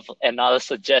also have another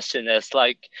suggestion. Is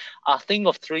like think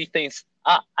of 3 things.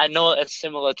 I know it's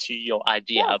similar to your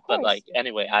idea, but like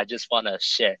anyway, I just want to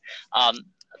share.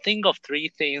 Think of 3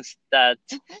 things that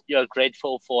you're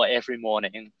grateful for every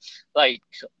morning. Like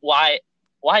why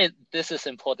this is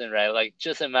important, right? Like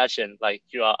just imagine like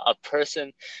you are a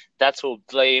person that will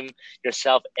blame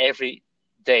yourself every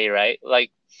day, right?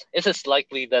 Like it is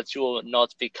likely that you will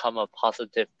not become a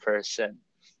positive person,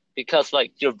 because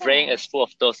like your brain is full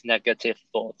of those negative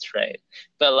thoughts, right?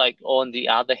 But like on the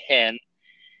other hand,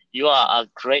 you are a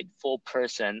grateful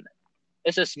person.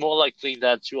 It is more likely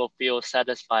that you will feel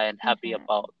satisfied and happy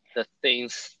about the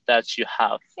things that you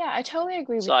have. Yeah, I totally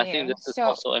agree with you. So I think this is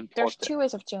also important. There's 2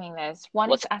 ways of doing this.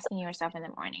 One is asking yourself in the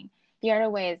morning. The other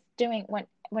way is doing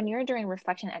when you're doing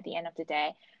reflection at the end of the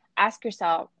day, ask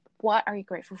yourself, what are you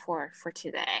grateful for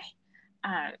today?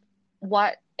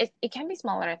 It can be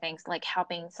small little things, like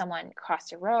helping someone cross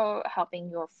the road,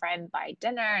 helping your friend buy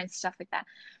dinner, and stuff like that.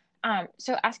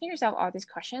 So asking yourself all these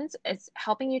questions is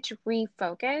helping you to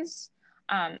refocus,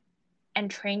 and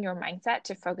train your mindset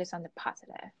to focus on the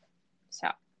positive. So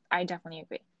I definitely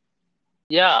agree.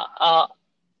 Yeah.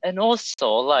 And also,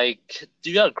 like, do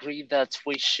you agree that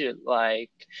we should like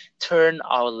turn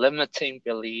our limiting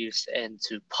beliefs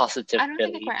into positive beliefs? I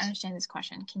don't think I quite understand this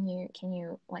question. Can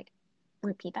you like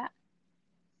repeat that?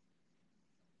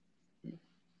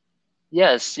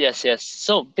 Yes.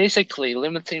 So basically,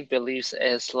 limiting beliefs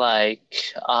is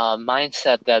like a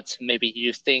mindset that maybe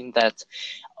you think that,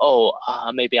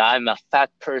 maybe I'm a fat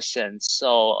person,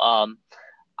 so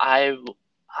I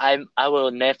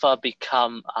will never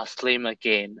become slim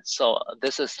again. So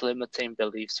this is limiting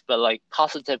beliefs. But like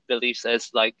positive beliefs is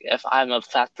like, if I'm a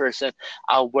fat person,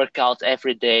 I'll work out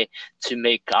every day to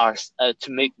make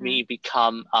me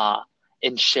become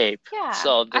in shape. Yeah.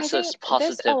 So this is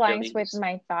positive this aligns beliefs. with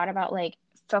my thought about like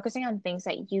focusing on things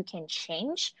that you can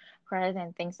change rather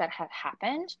than things that have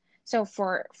happened. So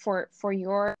for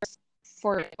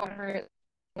whatever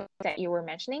that you were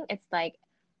mentioning, it's like,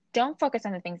 don't focus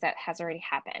on the things that has already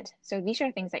happened. So these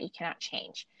are things that you cannot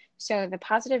change. So the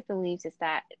positive beliefs is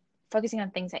that focusing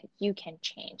on things that you can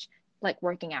change, like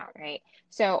working out, right?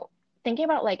 So thinking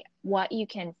about like what you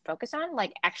can focus on,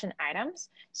 like action items.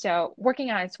 So working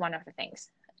out is one of the things,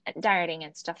 dieting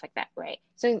and stuff like that, right?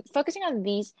 So focusing on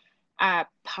these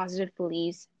positive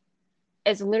beliefs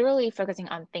is literally focusing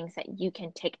on things that you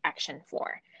can take action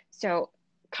for. So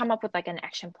come up with like an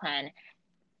action plan,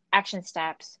 action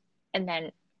steps, and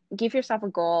then give yourself a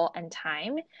goal and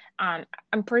time. I'm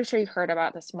pretty sure you heard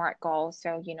about the SMART goals.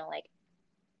 So, like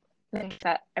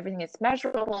that everything is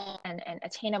measurable and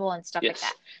attainable and stuff like Yes.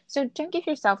 that. So don't give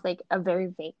yourself like a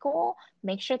very vague goal.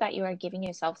 Make sure that you are giving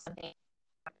yourself something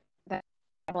that's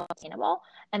attainable.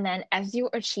 And then as you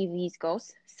achieve these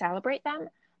goals, celebrate them,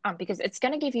 because it's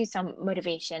going to give you some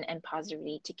motivation and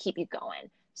positivity to keep you going.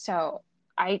 So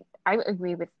I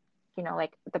agree with,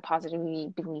 like the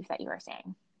positivity belief that you are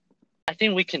saying. I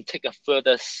think we can take a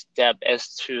further step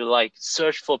as to like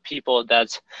search for people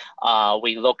that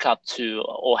we look up to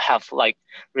or have like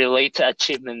related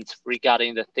achievements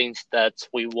regarding the things that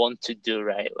we want to do,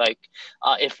 right? Like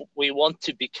if we want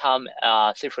to become,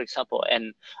 say for example,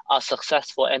 a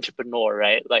successful entrepreneur,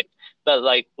 right?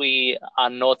 But we are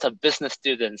not a business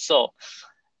student, so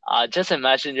just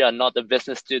imagine you are not a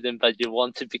business student, but you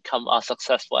want to become a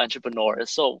successful entrepreneur.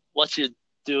 So what you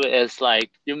do is like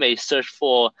you may search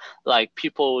for like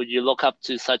people you look up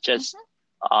to, such as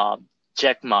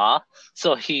Jack Ma.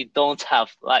 So he doesn't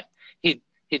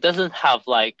have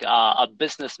like a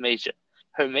business major.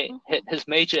 His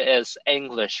major is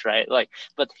English, right?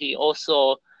 But he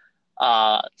also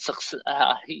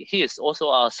he is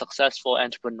also a successful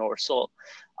entrepreneur. So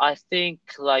I think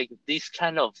like these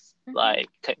kind of like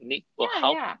technique will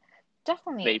help. Yeah,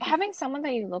 definitely. Maybe. Having someone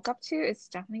that you look up to is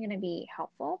definitely going to be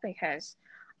helpful because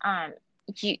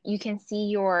you can see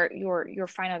your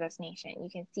final destination. You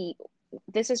can see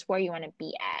this is where you want to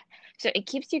be at. So it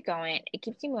keeps you going, it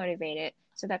keeps you motivated.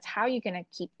 So that's how you're going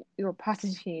to keep your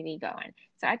positivity going.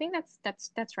 So I think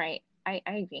that's right. I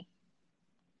agree.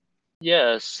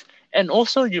 Yes. And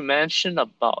also did you mention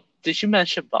about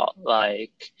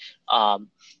like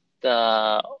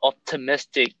the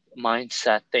optimistic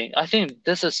mindset thing? I think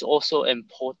this is also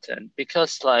important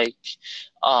because like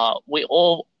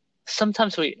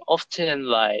sometimes we often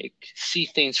like see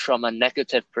things from a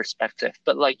negative perspective,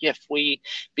 but like if we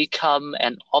become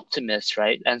an optimist,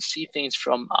 right, and see things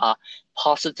from a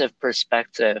positive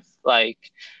perspective,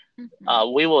 like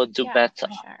we will do better.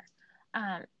 For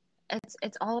sure.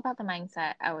 It's all about the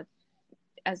mindset.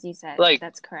 As you said, like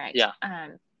that's correct. Yeah.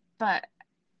 But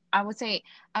I would say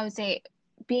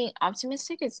being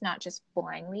optimistic is not just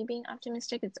blindly being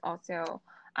optimistic. It's also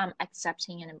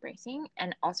accepting and embracing,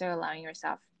 and also allowing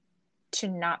yourself to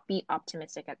not be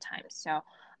optimistic at times. So,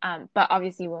 but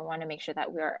obviously we want to make sure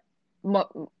that we're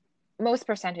most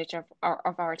percentage of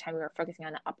our time we're focusing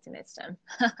on the optimism.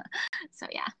 So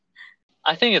yeah.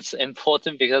 I think it's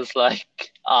important because like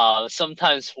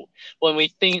sometimes when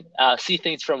we see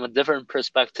things from a different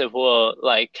perspective, we'll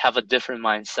like have a different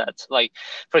mindset. Like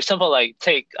for example, like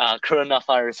take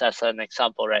coronavirus as an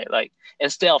example, right? Like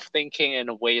instead of thinking in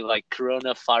a way like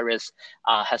coronavirus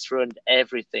has ruined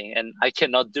everything and I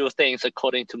cannot do things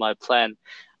according to my plan,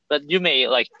 but you may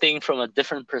like think from a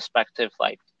different perspective,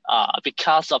 like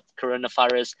because of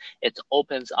coronavirus, it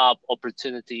opens up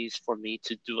opportunities for me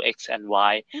to do X and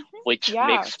Y, which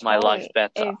makes my life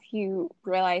better. If you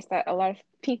realize that a lot of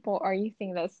people are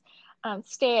using this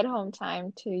stay-at-home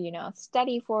time to,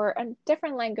 study for a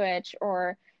different language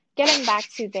or getting back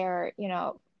to their,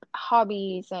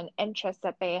 hobbies and interests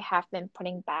that they have been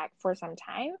putting back for some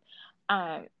time.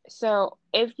 So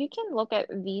if you can look at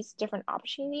these different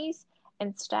opportunities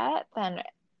instead, then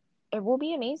it will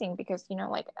be amazing because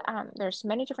there's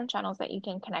many different channels that you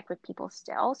can connect with people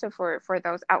still. So for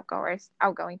those outgoing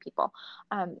people,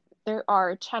 there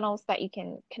are channels that you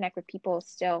can connect with people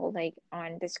still, like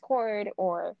on Discord,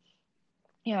 or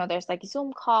there's like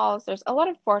Zoom calls. There's a lot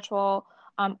of virtual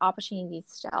opportunities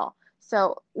still.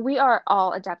 So we are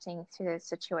all adapting to this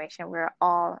situation. We're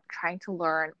all trying to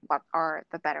learn what are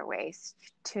the better ways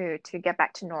to get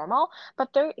back to normal.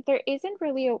 But there isn't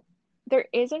really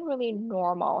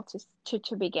normal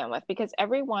to begin with, because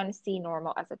everyone see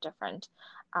normal as a different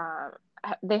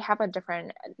they have a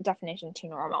different definition to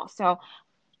normal. So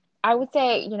I would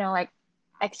say, like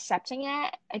accepting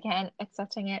it,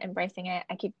 embracing it.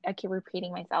 I keep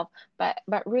repeating myself, but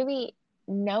really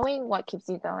knowing what keeps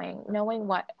you going, knowing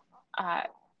what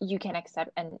you can accept,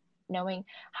 and knowing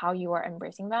how you are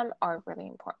embracing them are really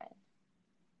important.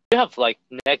 You have like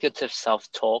negative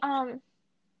self-talk? I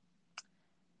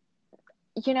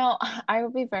will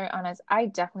be very honest, I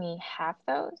definitely have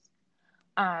those.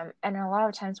 And a lot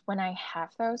of times when I have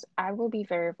those, I will be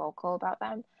very vocal about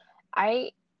them.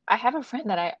 I have a friend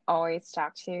that I always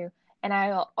talk to, and I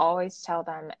will always tell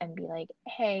them and be like,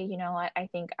 hey, you know what? I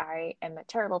think I am a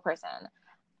terrible person.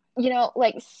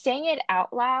 Like saying it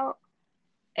out loud,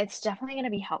 it's definitely going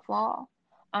to be helpful,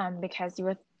 because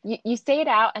you say it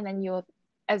out, and then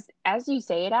as you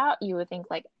say it out, you would think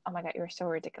like, oh my God, you're so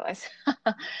ridiculous.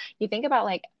 You think about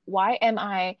like, why am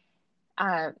I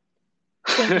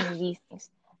thinking these things?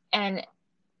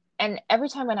 And every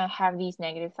time when I have these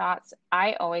negative thoughts,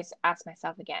 I always ask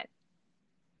myself again,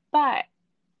 but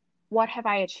what have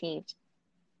I achieved?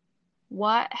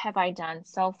 What have I done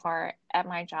so far at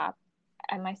my job,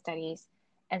 at my studies,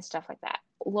 and stuff like that?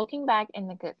 Looking back in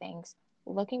the good things,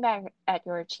 looking back at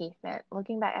your achievement,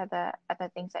 looking back at the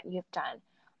things that you've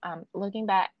done, looking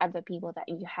back at the people that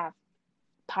you have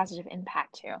positive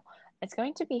impact to, it's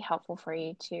going to be helpful for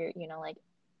you to, like,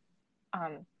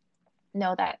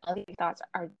 know that all these thoughts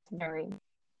are very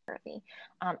early.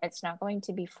 It's not going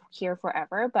to be here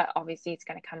forever, but obviously it's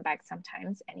going to come back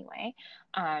sometimes anyway.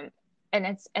 And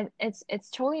it's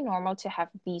totally normal to have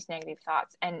these negative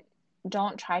thoughts, and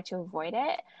don't try to avoid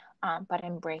it, but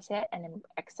embrace it and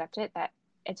accept it, that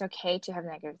it's okay to have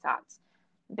negative thoughts,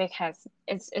 because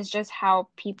it's just how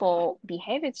people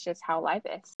behave. It's just how life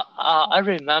is. I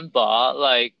remember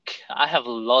like I have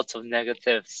lots of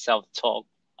negative self-talk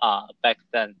back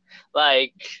then.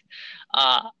 Like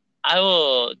I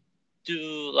will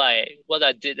do like what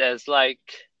I did as like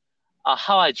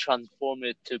how I transform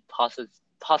it to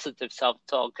positive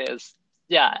self-talk is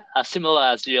similar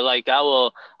as you. Like I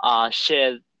will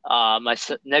share my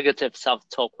negative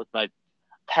self-talk with my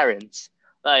parents.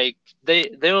 Like they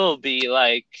will be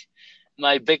like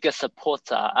my biggest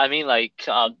supporter. I mean, like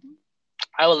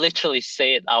I will literally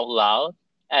say it out loud,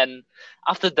 and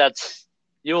after that,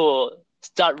 you will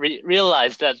start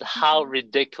realize that how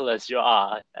ridiculous you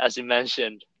are, as you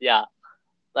mentioned. Yeah,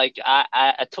 like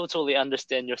I totally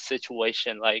understand your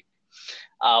situation. Like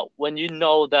when you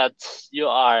know that you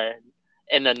are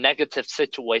in a negative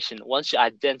situation, once you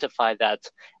identify that,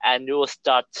 and you will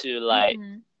start to like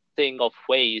think of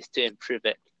ways to improve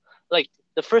it. Like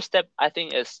the first step, I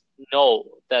think, is know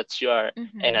that you're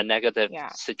in a negative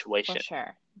situation. For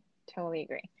sure, totally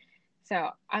agree. So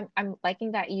I'm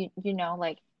liking that you know,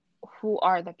 like, who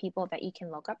are the people that you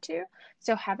can look up to.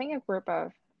 So having a group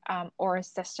of or a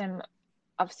system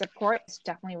of support is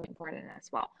definitely important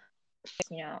as well.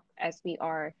 As we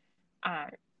are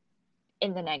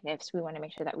in the negatives, we want to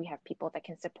make sure that we have people that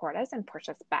can support us and push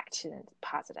us back to the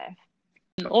positive.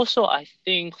 And also, I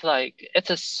think like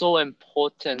it is so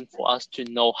important for us to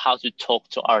know how to talk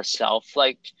to ourselves,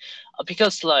 like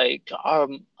because like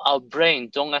our brain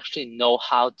don't actually know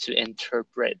how to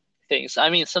interpret things. I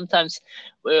mean, sometimes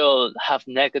we'll have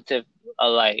negative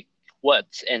like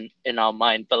words in our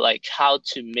mind, but like how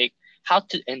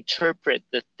to interpret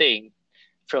the thing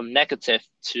from negative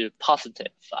to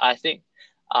positive. I think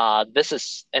this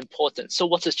is important. So,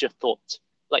 what is your thought?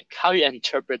 Like how you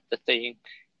interpret the thing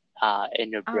in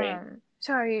your brain.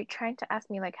 So are you trying to ask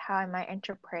me like how am I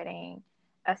interpreting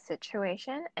a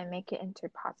situation and make it into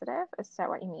positive? Is that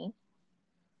what you mean?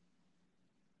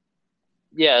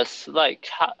 Yes, like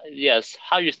how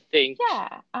you think.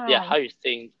 How you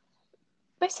think.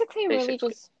 Basically, really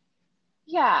just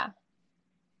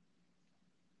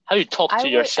how you talk to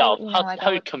yourself,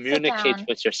 how you communicate down,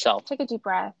 with yourself. Take a deep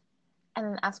breath and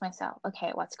then ask myself,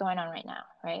 okay, what's going on right now,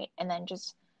 right? And then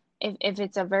just if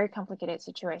it's a very complicated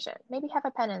situation, maybe have a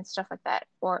pen and stuff like that,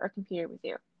 or a computer with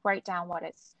you. Write down what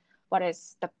is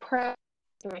the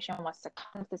situation, what's the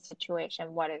con of the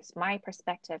situation, what is my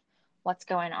perspective, what's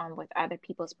going on with other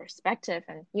people's perspective,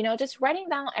 and just writing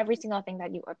down every single thing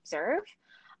that you observe,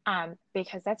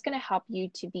 because that's going to help you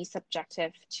to be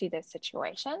subjective to the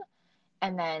situation.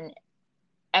 And then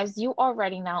as you are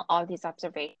writing down all these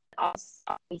observations, all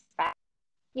these facts,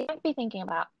 you might be thinking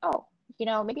about, oh,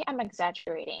 maybe I'm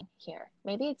exaggerating here.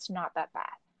 Maybe it's not that bad.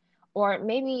 Or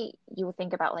maybe you will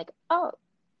think about like, oh,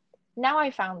 now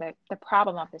I found the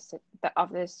problem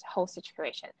of this whole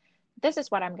situation. This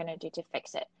is what I'm going to do to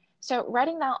fix it. So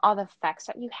writing down all the facts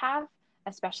that you have,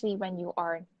 especially when you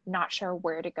are not sure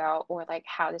where to go or like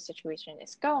how the situation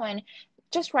is going,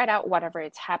 just write out whatever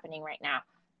is happening right now.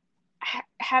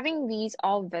 Having these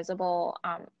all visible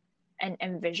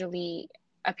and visually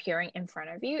appearing in front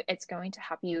of you, it's going to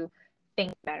help you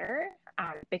think better,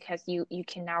 because you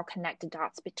can now connect the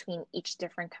dots between each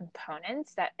different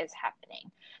components that is happening.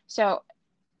 So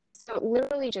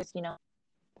literally just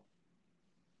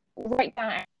write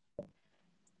down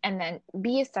and then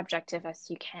be as subjective as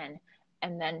you can,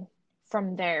 and then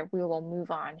from there we will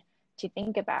move on to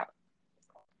think about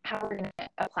how we're going to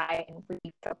apply and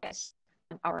refocus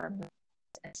our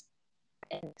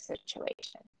in the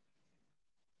situation.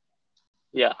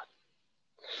 Yeah.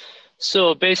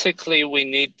 So basically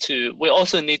we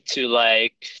also need to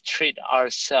like treat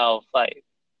ourselves like,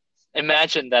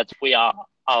 imagine that we are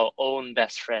our own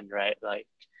best friend, right? Like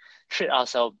treat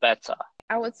ourselves better.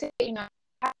 I would say,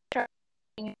 after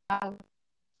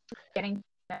getting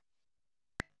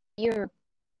your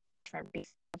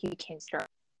you can start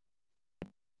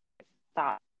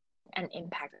thought and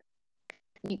impact.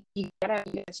 You gotta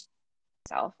use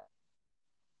yourself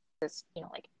as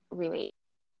like really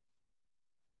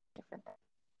different thing.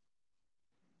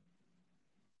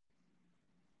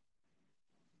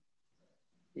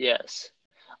 Yes.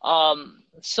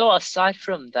 So aside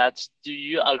from that, do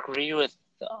you agree with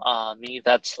me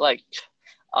that like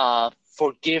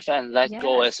forgive and let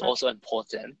go is also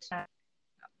important?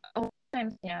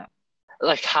 Sometimes,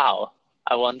 Like how?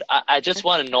 I just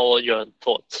want to know your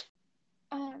thoughts.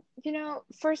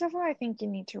 First of all, I think you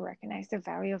need to recognize the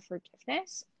value of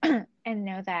forgiveness and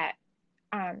know that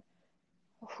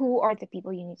who are the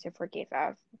people you need to forgive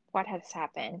of, what has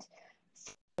happened,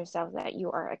 yourself that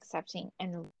you are accepting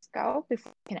and let go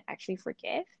before you can actually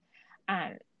forgive.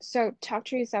 So talk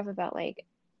to yourself about like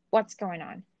what's going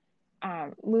on.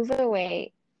 Move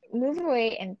away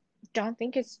and don't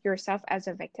think it's yourself as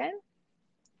a victim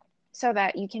so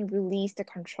that you can release the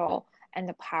control and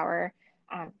the power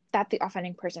that the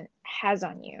offending person has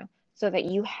on you, so that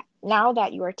now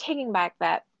that you are taking back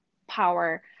that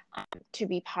power to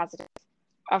be positive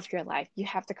of your life, you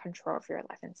have the control of your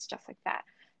life and stuff like that.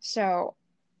 So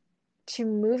to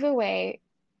move away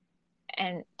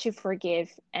and to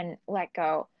forgive and let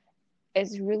go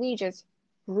is really just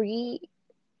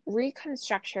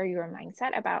reconstruct your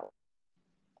mindset about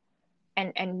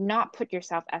and not put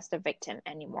yourself as the victim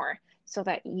anymore, so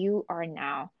that you are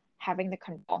now having the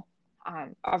control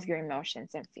of your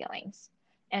emotions and feelings.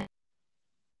 And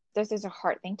this is a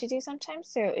hard thing to do sometimes.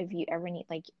 So if you ever need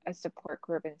like a support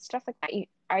group and stuff like that,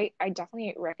 I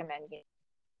definitely recommend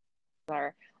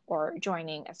or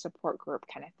joining a support group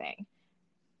kind of thing.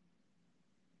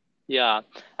 Yeah,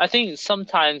 I think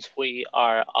sometimes we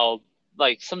are our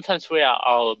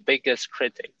biggest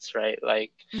critics, right?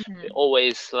 Like we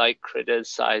always like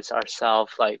criticize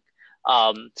ourselves, like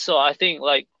so I think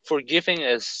like forgiving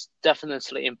is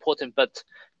definitely important, but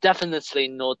definitely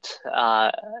not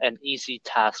an easy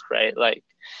task, right? Like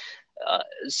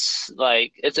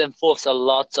it involves a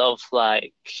lot of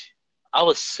like, I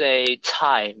would say,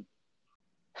 time.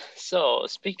 So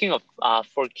speaking of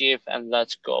forgive and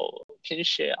let go, can you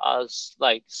share us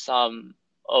like some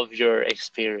of your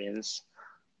experience,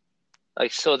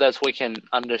 like so that we can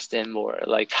understand more,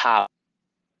 like how,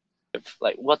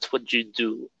 like what would you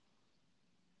do?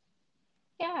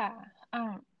 Yeah.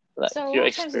 Like So a your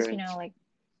lot of times is experience. like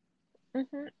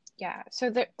yeah. So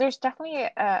there's definitely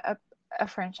a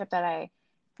friendship that I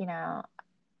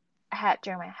had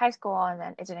during my high school, and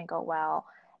then it didn't go well,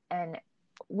 and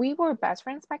we were best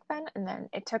friends back then, and then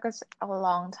it took us a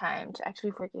long time to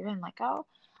actually forgive and let go.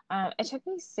 It took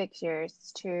me 6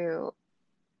 years to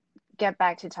get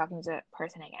back to talking to the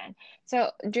person again.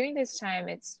 So during this time,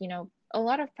 it's a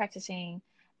lot of practicing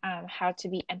how to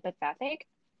be empathetic.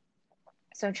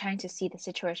 So trying to see the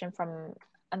situation from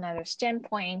another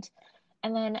standpoint,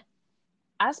 and then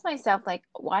ask myself like,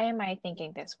 why am I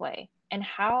thinking this way, and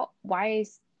why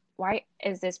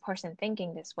is this person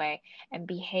thinking this way and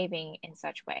behaving in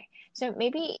such way. So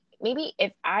maybe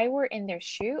if I were in their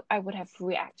shoe, I would have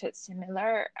reacted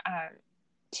similar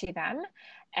to them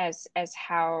as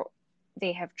how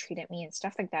they have treated me and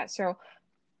stuff like that. So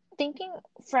thinking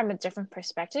from a different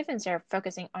perspective instead of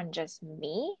focusing on just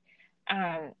me,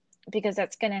 because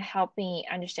that's going to help me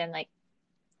understand like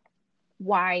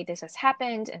why this has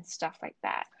happened and stuff like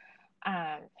that.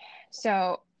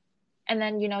 So, and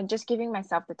then, just giving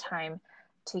myself the time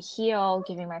to heal,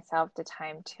 giving myself the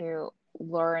time to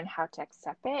learn how to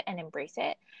accept it and embrace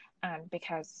it,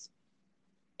 because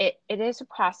it is a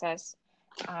process.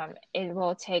 It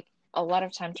will take a lot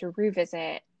of time to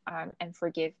revisit and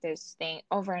forgive this thing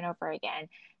over and over again.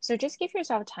 So just give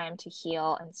yourself time to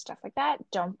heal and stuff like that.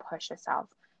 Don't push yourself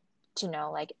to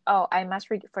know like, oh, I must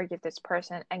forgive this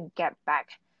person and get back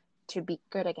to be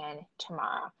good again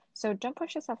tomorrow. So don't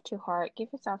push yourself too hard.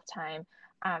 Give yourself time,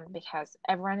 because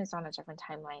everyone is on a different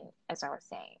timeline, as I was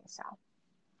saying.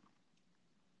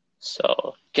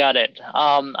 So got it.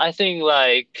 I think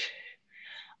like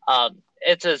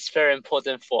it is very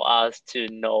important for us to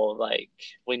know like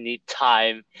we need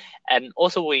time, and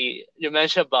also you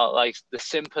mentioned about like the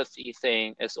sympathy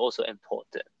thing is also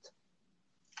important.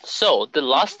 So the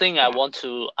last thing I want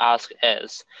to ask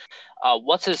is,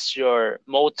 what is your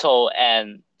motto,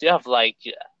 and do you have like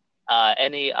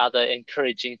any other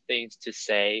encouraging things to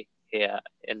say here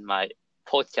in my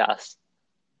podcast?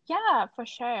 Yeah, for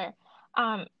sure.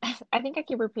 I think I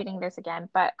keep repeating this again,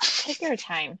 but take your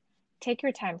time. Take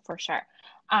your time for sure.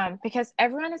 Because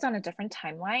everyone is on a different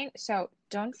timeline, so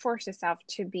don't force yourself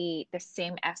to be the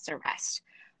same as the rest.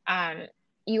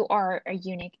 You are a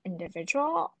unique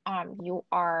individual.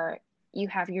 You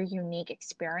have your unique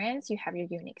experience. You have your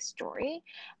unique story.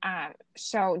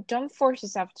 So don't force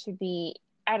yourself to be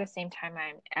at the same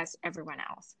timeline as everyone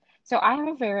else. So I have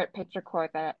a favorite picture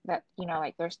quote that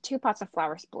like there's two pots of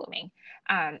flowers blooming,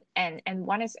 and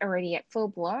one is already at full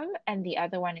bloom, and the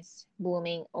other one is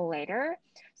blooming later.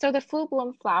 So the full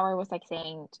bloom flower was like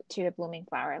saying to the blooming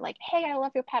flower, like, "Hey, I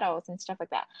love your petals," and stuff like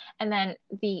that. And then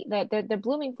the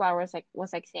blooming flower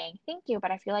was like saying, "Thank you, but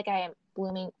I feel like I am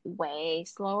blooming way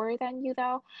slower than you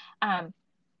though."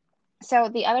 So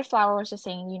the other flower was just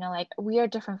saying, like, we are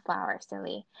different flowers,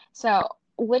 silly. So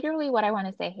literally what I want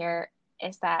to say here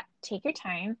is that take your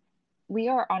time. We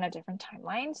are on a different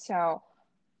timeline, so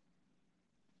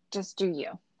just do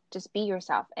you. Just be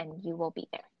yourself and you will be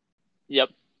there. Yep.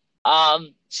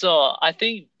 So I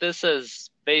think this is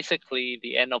basically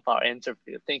the end of our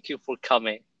interview. Thank you for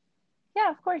coming. Yeah,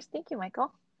 of course. Thank you,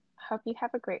 Michael. Hope you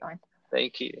have a great one.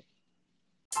 Thank you.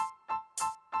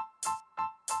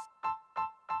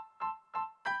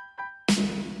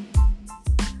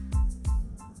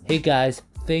 Hey guys,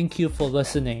 thank you for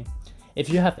listening. If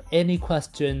you have any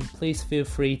question, please feel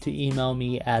free to email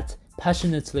me at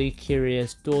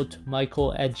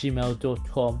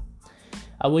passionatelycurious.michael@gmail.com.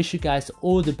 I wish you guys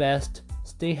all the best.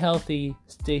 Stay healthy,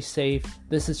 stay safe.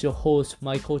 This is your host,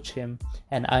 Michael Chim,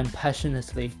 and I'm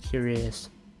passionately curious.